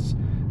is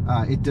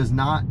it does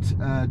not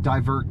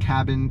divert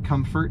cabin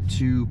comfort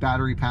to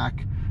battery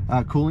pack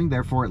cooling,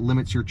 therefore it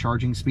limits your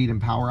charging speed and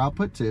power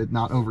output to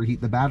not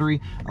overheat the battery.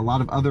 A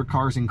lot of other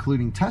cars,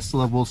 including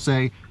Tesla, will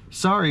say,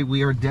 sorry,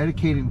 we are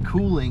dedicating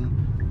cooling,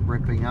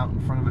 ripping out in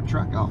front of a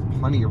truck. Oh,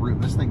 plenty of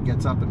room. This thing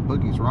gets up and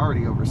boogies. We're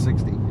already over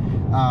 60.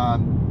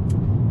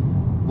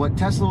 What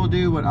Tesla will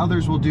do, what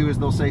others will do is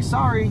they'll say,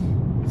 sorry,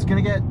 it's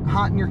gonna get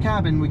hot in your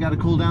cabin, we got to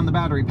cool down the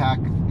battery pack,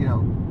 you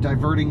know,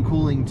 diverting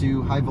cooling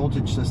to high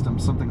voltage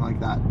systems, something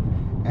like that.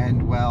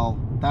 And well,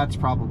 that's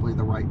probably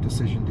the right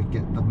decision to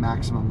get the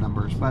maximum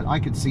numbers, but I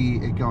could see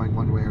it going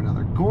one way or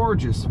another.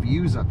 Gorgeous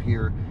views up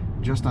here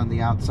just on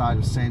the outside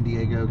of San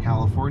Diego,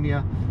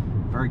 California.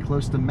 Very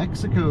close to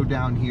Mexico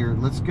down here.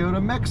 Let's go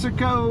to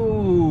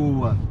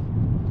Mexico.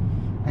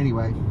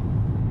 Anyway,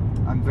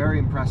 I'm very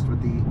impressed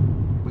with the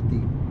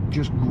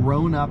just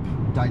grown-up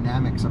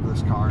dynamics of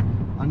this car.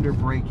 Under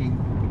braking,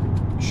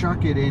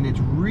 chuck it in.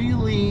 It's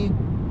really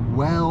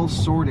well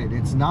sorted.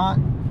 It's not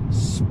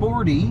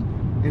sporty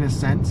in a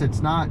sense. It's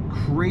not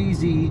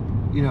crazy,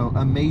 you know,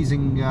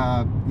 amazing,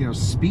 you know,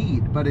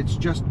 speed, but it's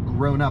just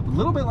grown up. A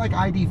little bit like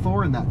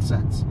ID4 in that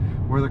sense,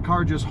 where the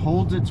car just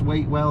holds its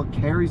weight well,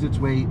 carries its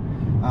weight.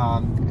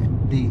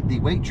 The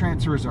weight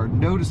transfers are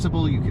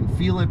noticeable. You can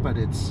feel it, but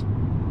it's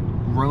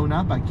grown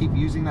up. I keep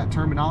using that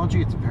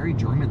terminology. It's very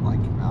German-like,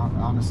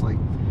 honestly.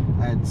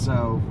 And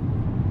so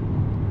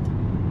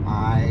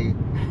I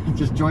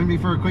just join me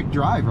for a quick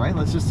drive, right?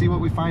 Let's just see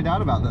what we find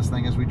out about this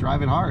thing as we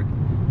drive it hard.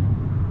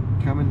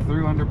 Coming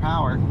through under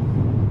power.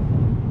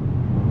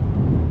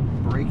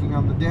 Braking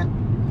on the dip.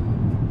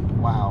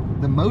 Wow.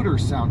 The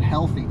motors sound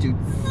healthy, dude.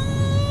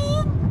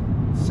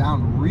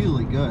 Sound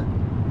really good.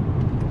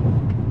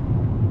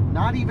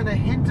 Not even a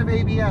hint of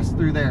ABS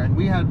through there, and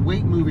we had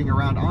weight moving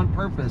around on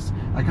purpose.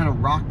 I kind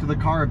of rocked the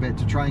car a bit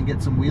to try and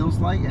get some wheels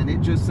light, and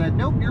it just said,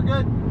 nope, you're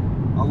good.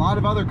 A lot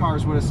of other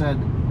cars would have said,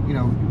 you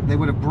know, they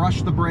would have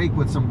brushed the brake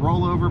with some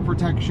rollover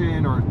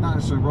protection, or not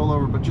necessarily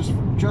rollover, but just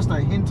a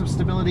hint of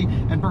stability.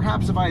 And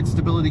perhaps if I had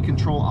stability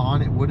control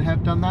on, it would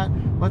have done that.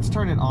 Let's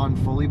turn it on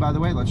fully, by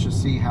the way. Let's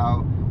just see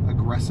how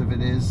aggressive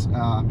it is.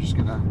 I'm just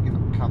gonna, you know,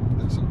 come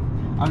this.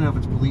 I don't know if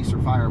it's police or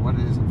fire, what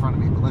it is in front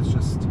of me, but let's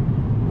just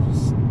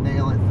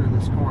nail it through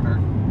this corner.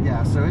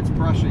 Yeah, so it's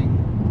brushing.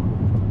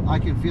 I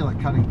can feel it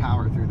cutting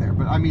power through there.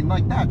 But I mean,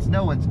 like, that's,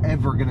 no one's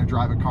ever gonna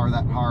drive a car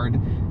that hard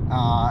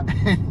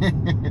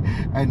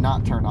and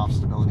not turn off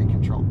stability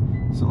control.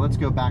 So let's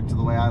go back to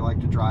the way I like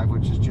to drive,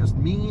 which is just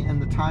me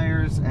and the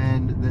tires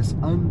and this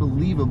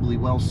unbelievably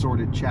well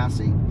sorted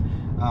chassis.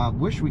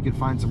 Wish we could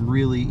find some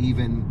really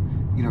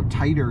even, you know,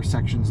 tighter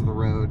sections of the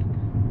road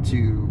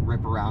to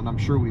rip around. I'm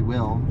sure we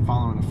will,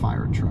 following a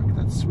fire truck.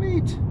 That's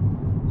sweet.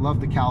 Love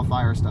the Cal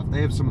Fire stuff.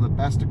 They have some of the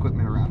best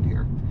equipment around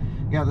here.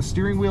 Yeah, the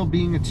steering wheel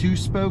being a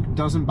 2-spoke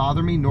doesn't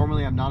bother me.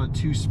 Normally I'm not a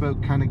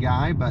 2-spoke kind of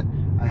guy, but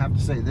I have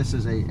to say this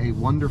is a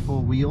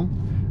wonderful wheel.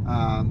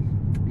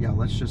 Yeah,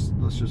 let's just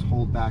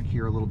hold back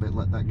here a little bit,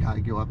 let that guy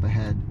go up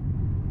ahead.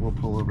 We'll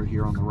pull over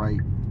here on the right,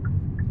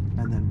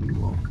 and then we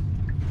will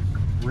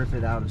rip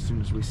it out as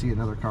soon as we see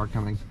another car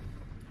coming.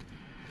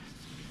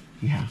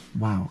 Yeah,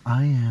 wow,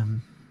 I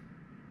am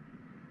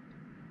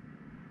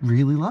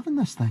really loving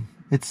this thing.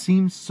 It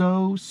seems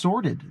so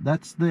sorted.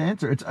 That's the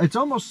answer. It's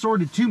almost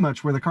sorted too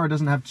much, where the car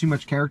doesn't have too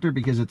much character,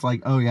 because it's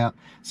like, oh yeah,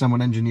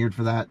 someone engineered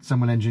for that,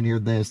 someone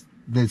engineered this.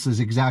 This is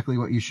exactly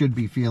what you should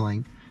be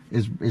feeling,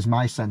 is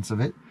my sense of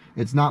it.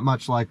 it's not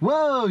much like,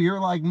 whoa, you're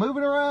like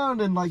moving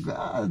around, and like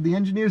the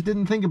engineers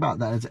didn't think about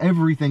that. It's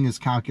everything is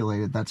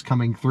calculated that's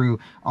coming through,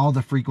 all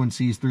the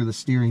frequencies through the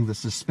steering, the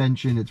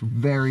suspension. It's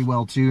very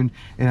well tuned.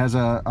 It has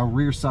a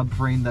rear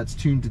subframe that's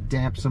tuned to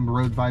damp some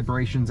road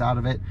vibrations out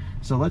of it.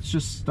 So let's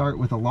just start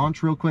with a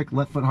launch real quick.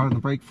 Left foot hard on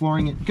the brake,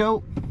 flooring it,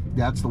 go.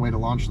 That's the way to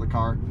launch the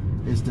car,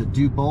 is to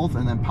do both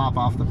and then pop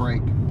off the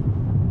brake.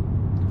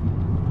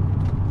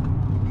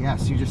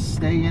 Yes, you just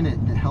stay in it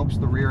and it helps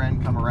the rear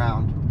end come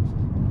around.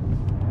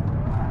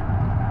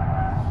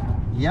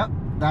 Yep,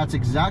 that's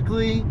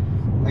exactly,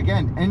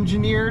 again,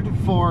 engineered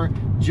for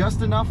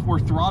just enough where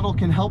throttle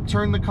can help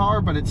turn the car,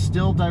 but it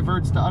still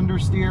diverts to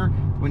understeer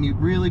when you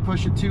really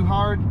push it too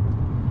hard.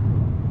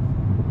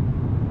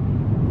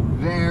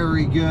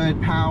 Very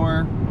good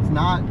power. It's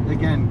not,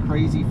 again,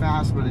 crazy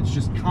fast, but it's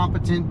just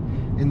competent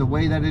in the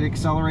way that it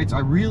accelerates.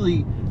 I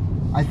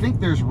think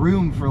there's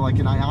room for like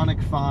an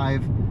IONIQ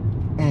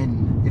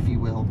 5N, if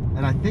you will,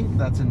 and I think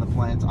that's in the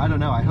plans. I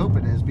don't know, I hope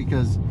it is,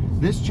 because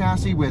this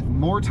chassis with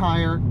more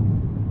tire,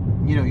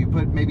 you know, you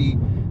put maybe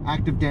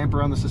active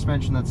damper on the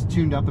suspension that's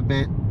tuned up a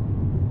bit,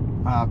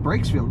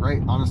 brakes feel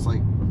great, honestly,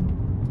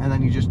 and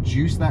then you just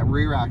juice that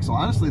rear axle.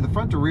 Honestly, the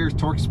front to rear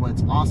torque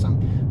split's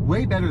awesome,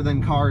 way better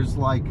than cars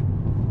like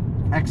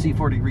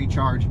XC40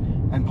 Recharge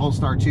and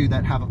Polestar 2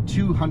 that have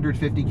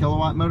 250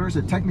 kilowatt motors.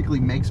 It technically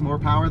makes more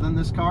power than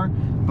this car,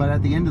 but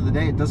at the end of the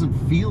day, it doesn't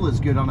feel as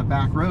good on a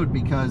back road,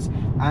 because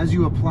as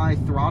you apply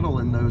throttle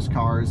in those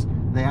cars,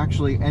 they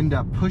actually end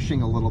up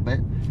pushing a little bit.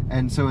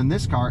 And so in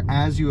this car,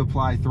 as you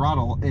apply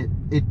throttle,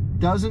 it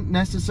doesn't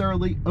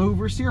necessarily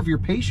oversteer. If you're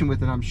patient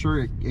with it, I'm sure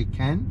it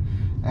can.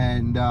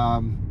 And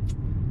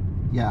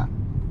yeah,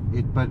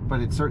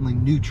 but it certainly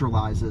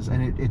neutralizes,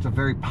 and it's a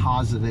very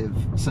positive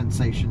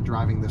sensation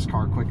driving this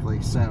car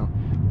quickly. So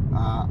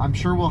I'm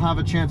sure we'll have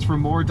a chance for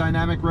more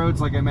dynamic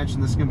roads. Like I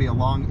mentioned, this is gonna be a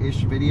long-ish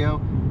video.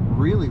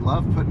 Really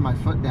love putting my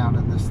foot down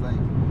in this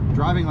thing.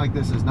 Driving like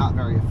this is not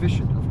very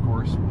efficient, of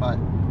course, but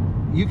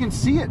you can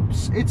see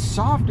it's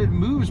soft, it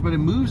moves, but it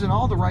moves in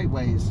all the right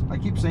ways. I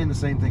keep saying the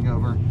same thing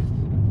over.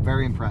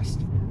 Very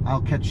impressed.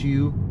 I'll catch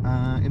you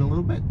in a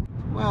little bit.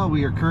 Well,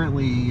 we are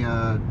currently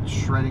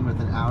shredding with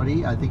an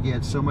Audi. I think he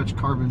had so much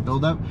carbon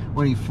buildup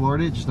when he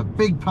floored it, just a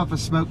big puff of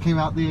smoke came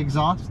out the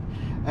exhaust.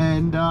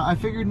 And I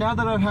figured now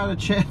that I've had a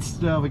chance,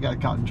 we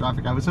got caught in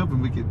traffic. I was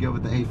hoping we could go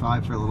with the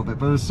A5 for a little bit,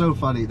 but it was so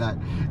funny that,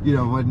 you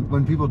know,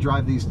 when people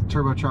drive these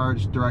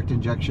turbocharged direct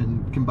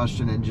injection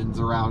combustion engines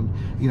around,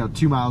 you know,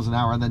 2 miles an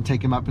hour, and then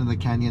take them up into the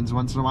canyons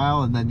once in a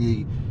while, and then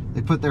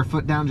they put their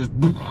foot down, just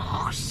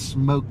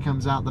smoke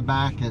comes out the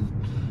back, and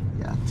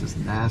yeah, just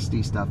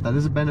nasty stuff. That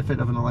is a benefit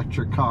of an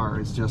electric car.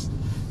 It's just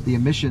the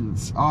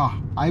emissions.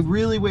 I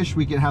really wish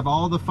we could have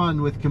all the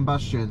fun with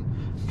combustion,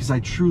 because I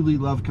truly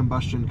love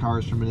combustion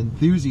cars from an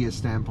enthusiast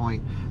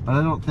standpoint, but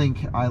I don't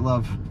think I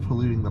love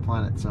polluting the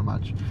planet so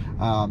much,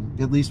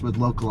 at least with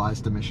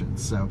localized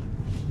emissions. So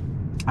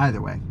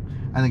either way,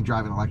 I think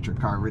driving an electric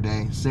car every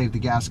day, save the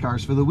gas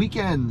cars for the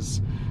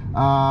weekends.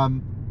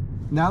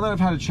 Now that I've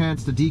had a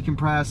chance to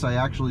decompress, I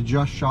actually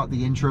just shot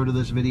the intro to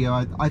this video.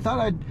 I thought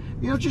I'd,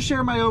 you know, just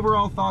share my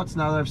overall thoughts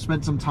now that I've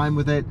spent some time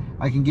with it.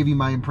 I can give you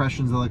my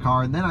impressions of the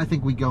car, and then I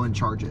think we go and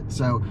charge it.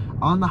 So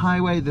on the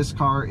highway, this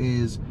car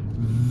is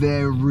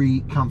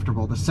very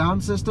comfortable. The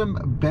sound system,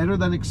 better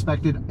than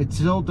expected. It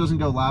still doesn't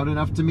go loud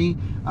enough to me.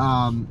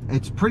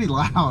 It's pretty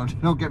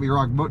loud, don't get me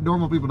wrong.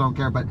 Normal people don't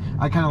care, but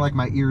I kind of like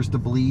my ears to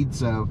bleed.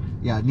 So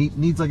yeah,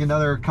 needs like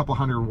another couple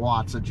hundred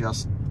watts of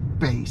just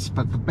bass,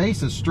 but the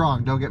bass is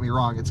strong, don't get me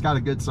wrong. It's got a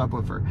good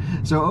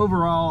subwoofer. So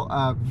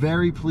overall,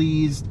 very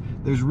pleased.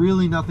 There's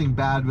really nothing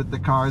bad with the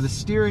car. The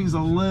steering's a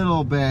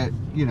little bit,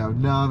 you know,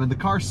 numb, and the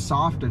car's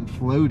soft and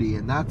floaty,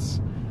 and that's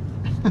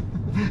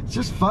it's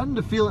just fun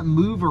to feel it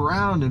move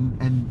around,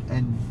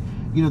 and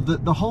you know,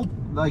 the whole,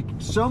 like,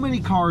 so many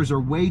cars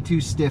are way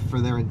too stiff for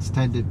their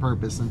intended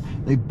purpose, and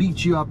they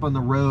beat you up on the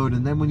road,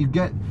 and then when you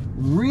get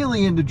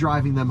really into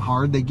driving them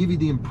hard, they give you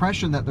the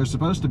impression that they're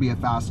supposed to be a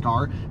fast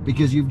car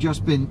because you've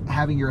just been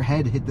having your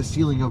head hit the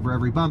ceiling over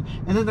every bump,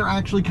 and then they're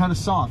actually kind of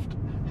soft.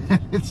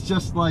 It's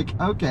just like,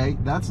 okay,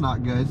 that's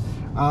not good.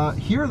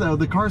 Here though,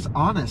 the car's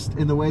honest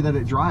in the way that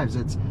it drives.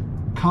 It's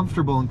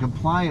comfortable and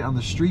compliant on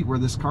the street where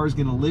this car is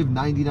going to live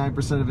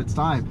 99% of its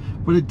time,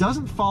 but it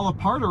doesn't fall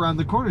apart around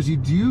the corners. You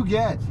do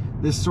get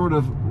this sort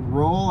of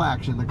roll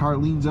action. The car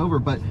leans over,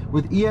 but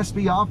with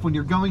ESP off, when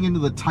you're going into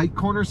the tight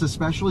corners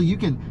especially, you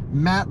can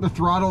mat the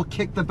throttle,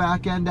 kick the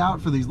back end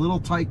out for these little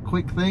tight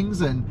quick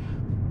things, and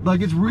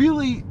like, it's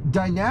really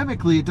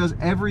dynamically, it does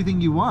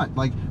everything you want.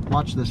 Like,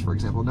 watch this, for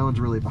example. No one's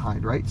really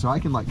behind, right? So I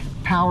can like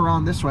power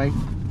on this way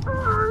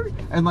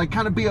and like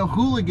kind of be a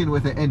hooligan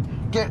with it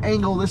and get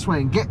angle this way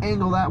and get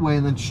angle that way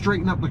and then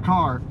straighten up the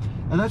car.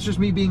 And that's just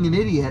me being an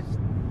idiot,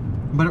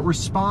 but it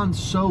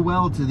responds so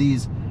well to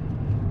these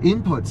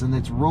inputs, and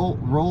it's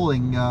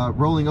rolling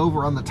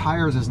over on the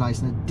tires is nice,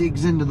 and it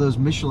digs into those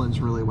Michelins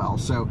really well.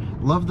 So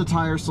love the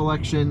tire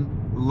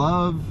selection,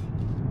 love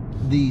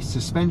the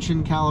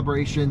suspension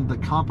calibration, the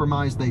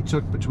compromise they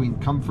took between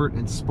comfort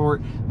and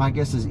sport. My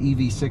guess is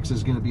EV6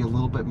 is going to be a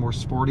little bit more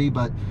sporty,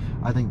 but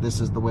I think this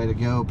is the way to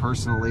go.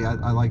 Personally,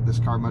 I like this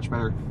car much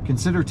better.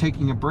 Consider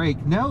taking a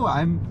break. No,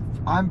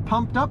 I'm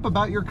pumped up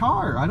about your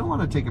car. I don't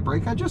want to take a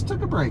break. I just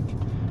took a break.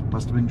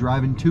 Must have been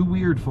driving too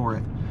weird for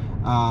it.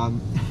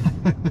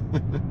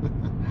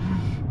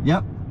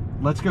 Yep,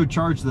 let's go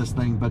charge this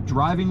thing. But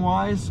driving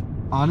wise,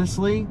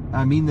 honestly,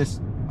 I mean this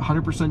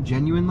 100%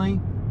 genuinely,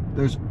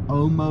 there's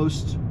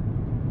almost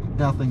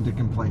nothing to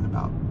complain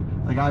about.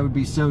 Like, I would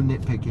be so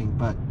nitpicking,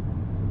 but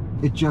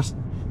it just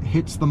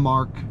hits the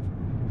mark,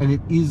 and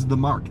it is the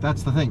mark.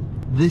 That's the thing.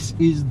 This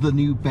is the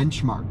new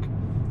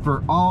benchmark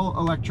for all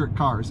electric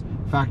cars,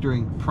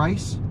 factoring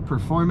price,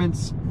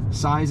 performance,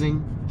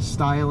 sizing,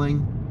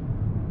 styling,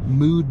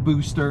 mood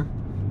booster,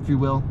 if you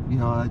will. You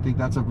know, I think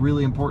that's a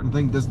really important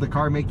thing. Does the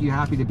car make you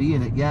happy to be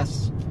in it?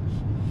 Yes.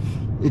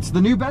 It's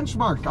the new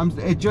benchmark.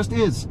 It just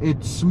is.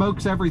 It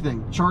smokes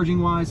everything.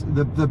 Charging wise,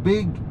 the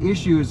big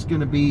issue is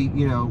going to be,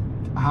 you know,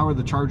 how are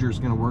the chargers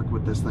going to work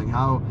with this thing?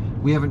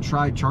 We haven't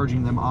tried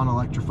charging them on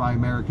Electrify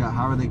America.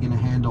 How are they going to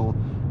handle,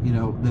 you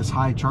know, this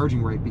high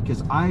charging rate?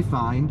 Because I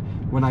find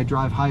when I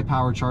drive high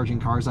power charging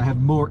cars, I have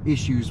more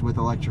issues with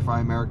Electrify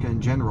America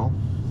in general.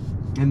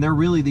 And they're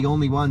really the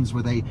only ones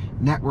with a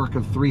network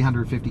of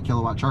 350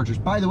 kilowatt chargers.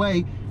 By the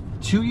way,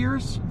 2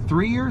 years,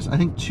 3 years, I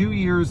think 2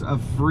 years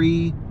of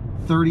free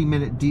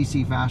 30-minute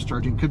DC fast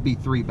charging, could be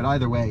 3, but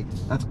either way,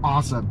 that's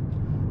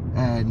awesome.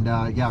 And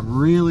yeah, I'm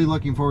really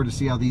looking forward to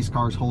see how these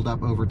cars hold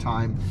up over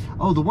time.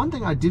 Oh, the one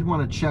thing I did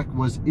want to check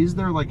was, is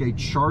there like a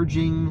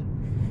charging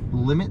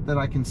limit that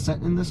I can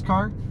set in this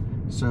car?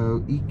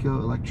 So eco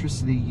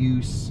electricity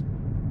use,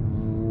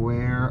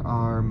 where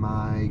are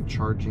my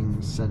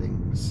charging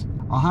settings?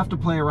 I'll have to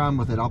play around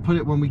with it. I'll put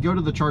it, when we go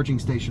to the charging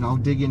station, I'll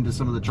dig into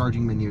some of the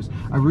charging menus.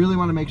 I really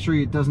want to make sure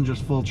it doesn't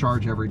just full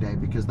charge every day,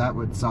 because that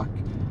would suck.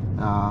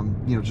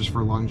 You know, just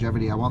for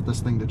longevity. I want this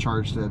thing to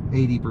charge to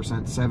 80%,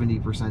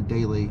 70%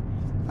 daily,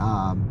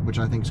 which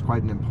I think is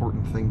quite an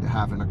important thing to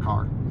have in a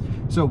car.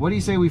 So what do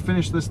you say we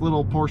finish this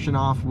little portion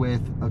off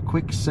with a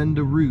quick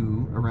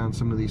sendaroo around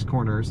some of these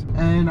corners?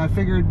 And I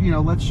figured, you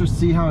know, let's just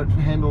see how it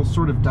handles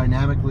sort of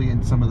dynamically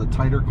in some of the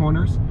tighter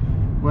corners.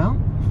 Well,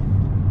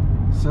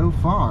 so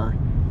far,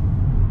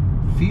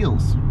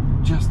 feels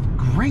just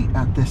great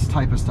at this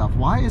type of stuff.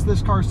 Why is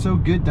this car so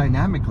good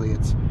dynamically?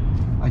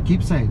 I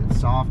keep saying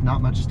it's soft,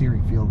 not much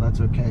steering feel.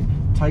 That's okay.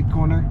 Tight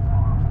corner,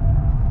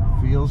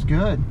 feels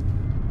good.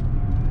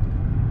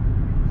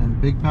 And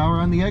big power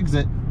on the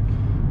exit.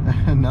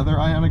 Another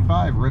IONIQ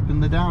 5 ripping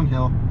the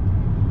downhill.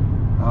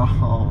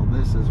 Oh,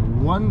 this is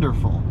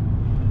wonderful.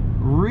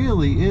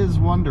 Really is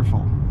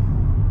wonderful.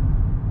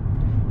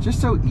 Just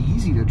so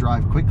easy to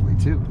drive quickly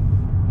too.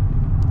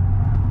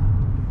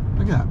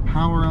 Look at that,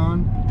 power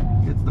on.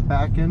 Gets the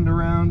back end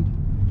around.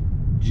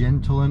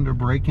 Gentle under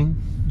braking.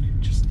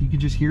 You can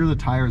just hear the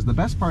tires. The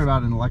best part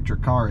about an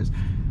electric car is,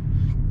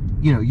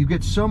 you know, you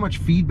get so much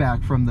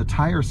feedback from the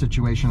tire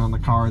situation on the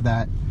car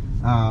that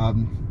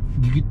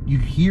you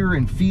hear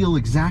and feel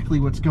exactly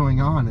what's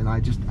going on, and I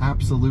just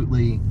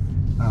absolutely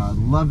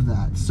love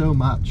that so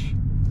much,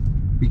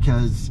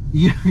 because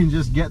you can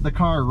just get the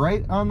car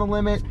right on the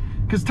limit.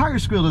 Because tire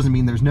squeal doesn't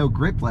mean there's no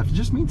grip left. It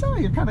just means, oh,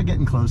 you're kind of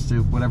getting close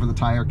to whatever the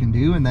tire can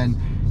do. And then,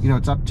 you know,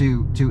 it's up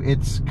to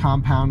its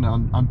compound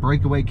on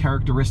breakaway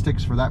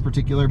characteristics for that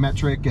particular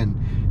metric. And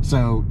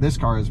so this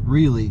car is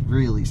really,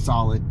 really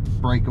solid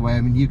breakaway.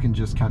 I mean, you can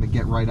just kind of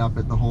get right up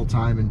it the whole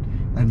time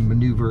and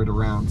maneuver it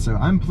around. So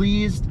I'm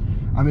pleased.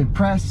 I'm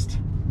impressed.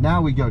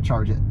 Now we go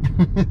charge it.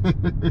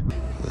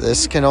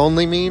 This can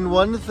only mean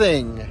one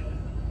thing.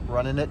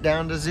 Running it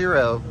down to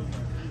 0.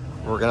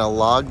 We're gonna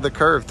log the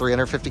curve,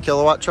 350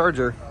 kilowatt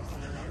charger.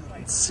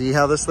 Let's see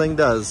how this thing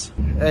does.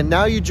 And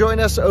now you join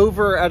us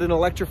over at an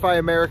Electrify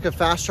America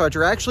fast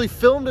charger. I actually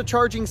filmed a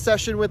charging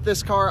session with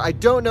this car. I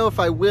don't know if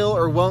I will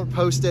or won't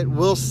post it.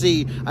 We'll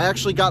see. I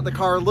actually got the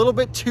car a little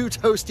bit too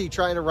toasty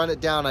trying to run it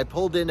down. I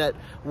pulled in at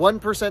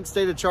 1%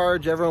 state of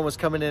charge. Everyone was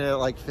coming in at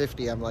like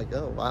 50. I'm like,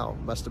 oh wow,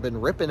 must have been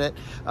ripping it.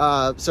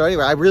 So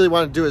anyway, I really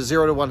wanted to do a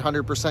 0 to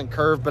 100%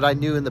 curve, but I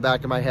knew in the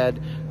back of my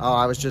head,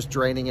 I was just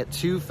draining it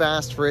too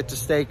fast for it to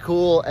stay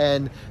cool.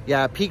 And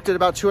yeah, peaked at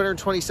about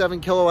 227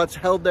 kilowatts,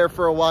 held there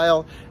for a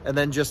while, and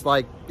then just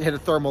like hit a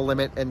thermal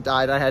limit and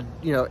died. I had,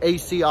 you know,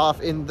 AC off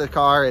in the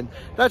car, and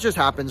that just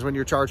happens when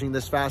you're charging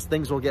this fast.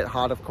 Things will get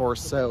hot, of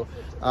course. So,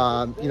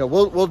 you know,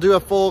 we'll do a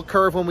full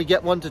curve when we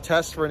get one to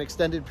test for an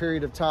extended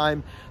period of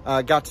time.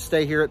 Got to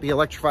stay here at the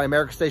Electrify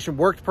America station.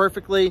 Worked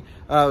perfectly. It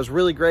was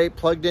really great.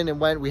 Plugged in and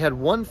went. We had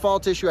one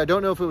fault issue. I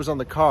don't know if it was on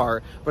the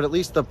car, but at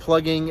least the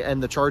plugging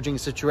and the charging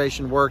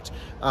situation worked.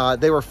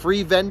 They were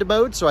free vend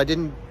mode, so I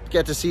didn't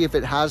get to see if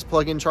it has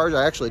plug-in charge.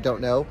 I actually don't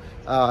know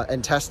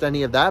and test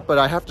any of that, but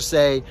I have to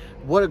say,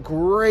 what a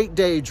great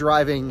day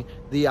driving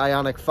the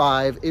IONIQ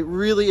 5. It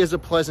really is a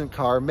pleasant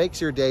car, makes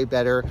your day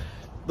better.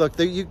 Look,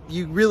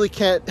 you really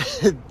can't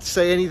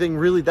say anything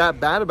really that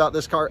bad about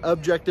this car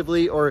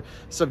objectively, or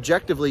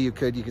subjectively you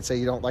could say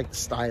you don't like the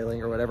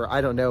styling or whatever,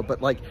 I don't know,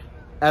 but like,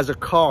 as a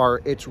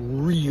car, it's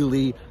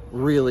really,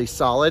 really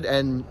solid,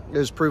 and it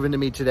was proven to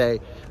me today.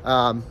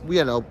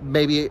 You know,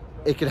 maybe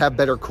it could have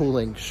better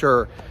cooling,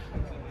 sure,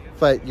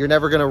 but you're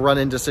never gonna run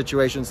into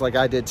situations like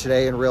I did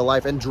today in real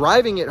life. And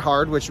driving it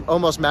hard, which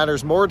almost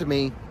matters more to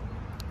me,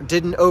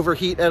 didn't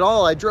overheat at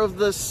all. I drove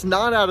the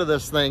snot out of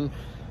this thing,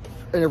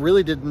 and it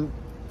really didn't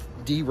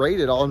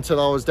derate at all until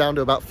I was down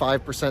to about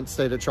 5%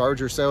 state of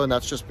charge or so, and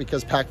that's just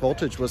because pack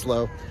voltage was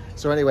low.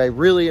 So anyway,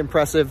 really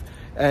impressive.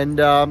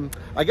 And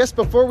I guess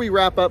before we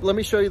wrap up, let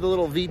me show you the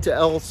little V to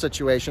L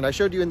situation. I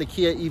showed you in the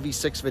Kia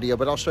EV6 video,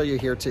 but I'll show you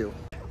here too.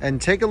 And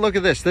take a look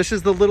at this. This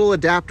is the little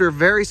adapter,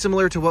 very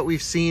similar to what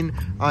we've seen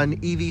on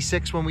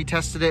EV6 when we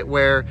tested it,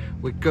 where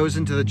it goes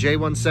into the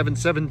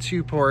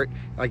J1772 port.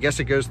 I guess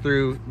it goes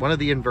through one of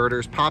the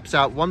inverters, pops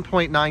out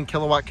 1.9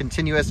 kilowatt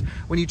continuous.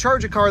 When you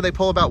charge a car, they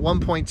pull about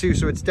 1.2,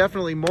 so it's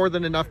definitely more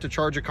than enough to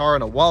charge a car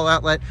on a wall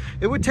outlet.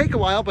 It would take a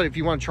while, but if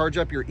you want to charge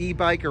up your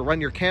e-bike or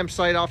run your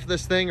campsite off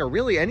this thing, or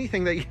really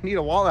anything that you need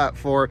a wall out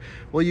for,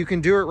 well, you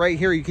can do it right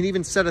here. You can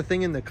even set a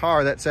thing in the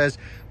car that says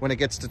when it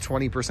gets to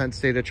 20%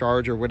 state of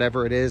charge or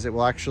whatever it is, it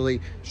will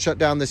actually shut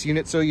down this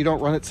unit so you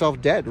don't run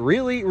itself dead.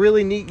 Really,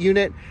 really neat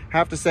unit.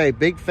 Have to say,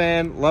 big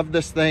fan, love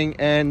this thing.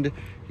 And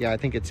yeah, I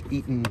think it's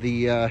eaten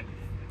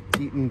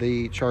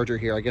the charger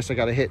here. I guess I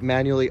got to hit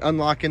manually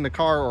unlock in the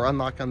car or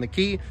unlock on the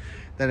key,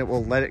 then it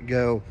will let it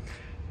go.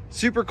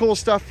 Super cool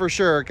stuff for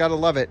sure. Gotta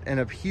love it.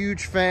 And a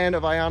huge fan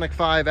of IONIQ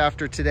 5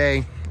 after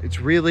today. It's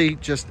really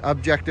just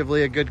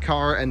objectively a good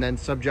car, and then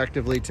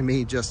subjectively to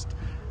me, just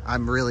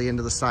I'm really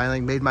into the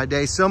styling. Made my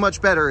day so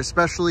much better,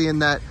 especially in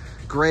that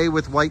gray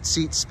with white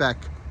seat spec.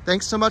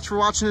 Thanks so much for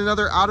watching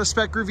another Out of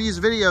Spec Reviews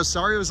video.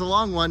 Sorry it was a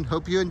long one.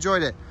 Hope you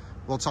enjoyed it.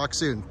 We'll talk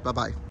soon.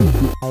 Bye-bye.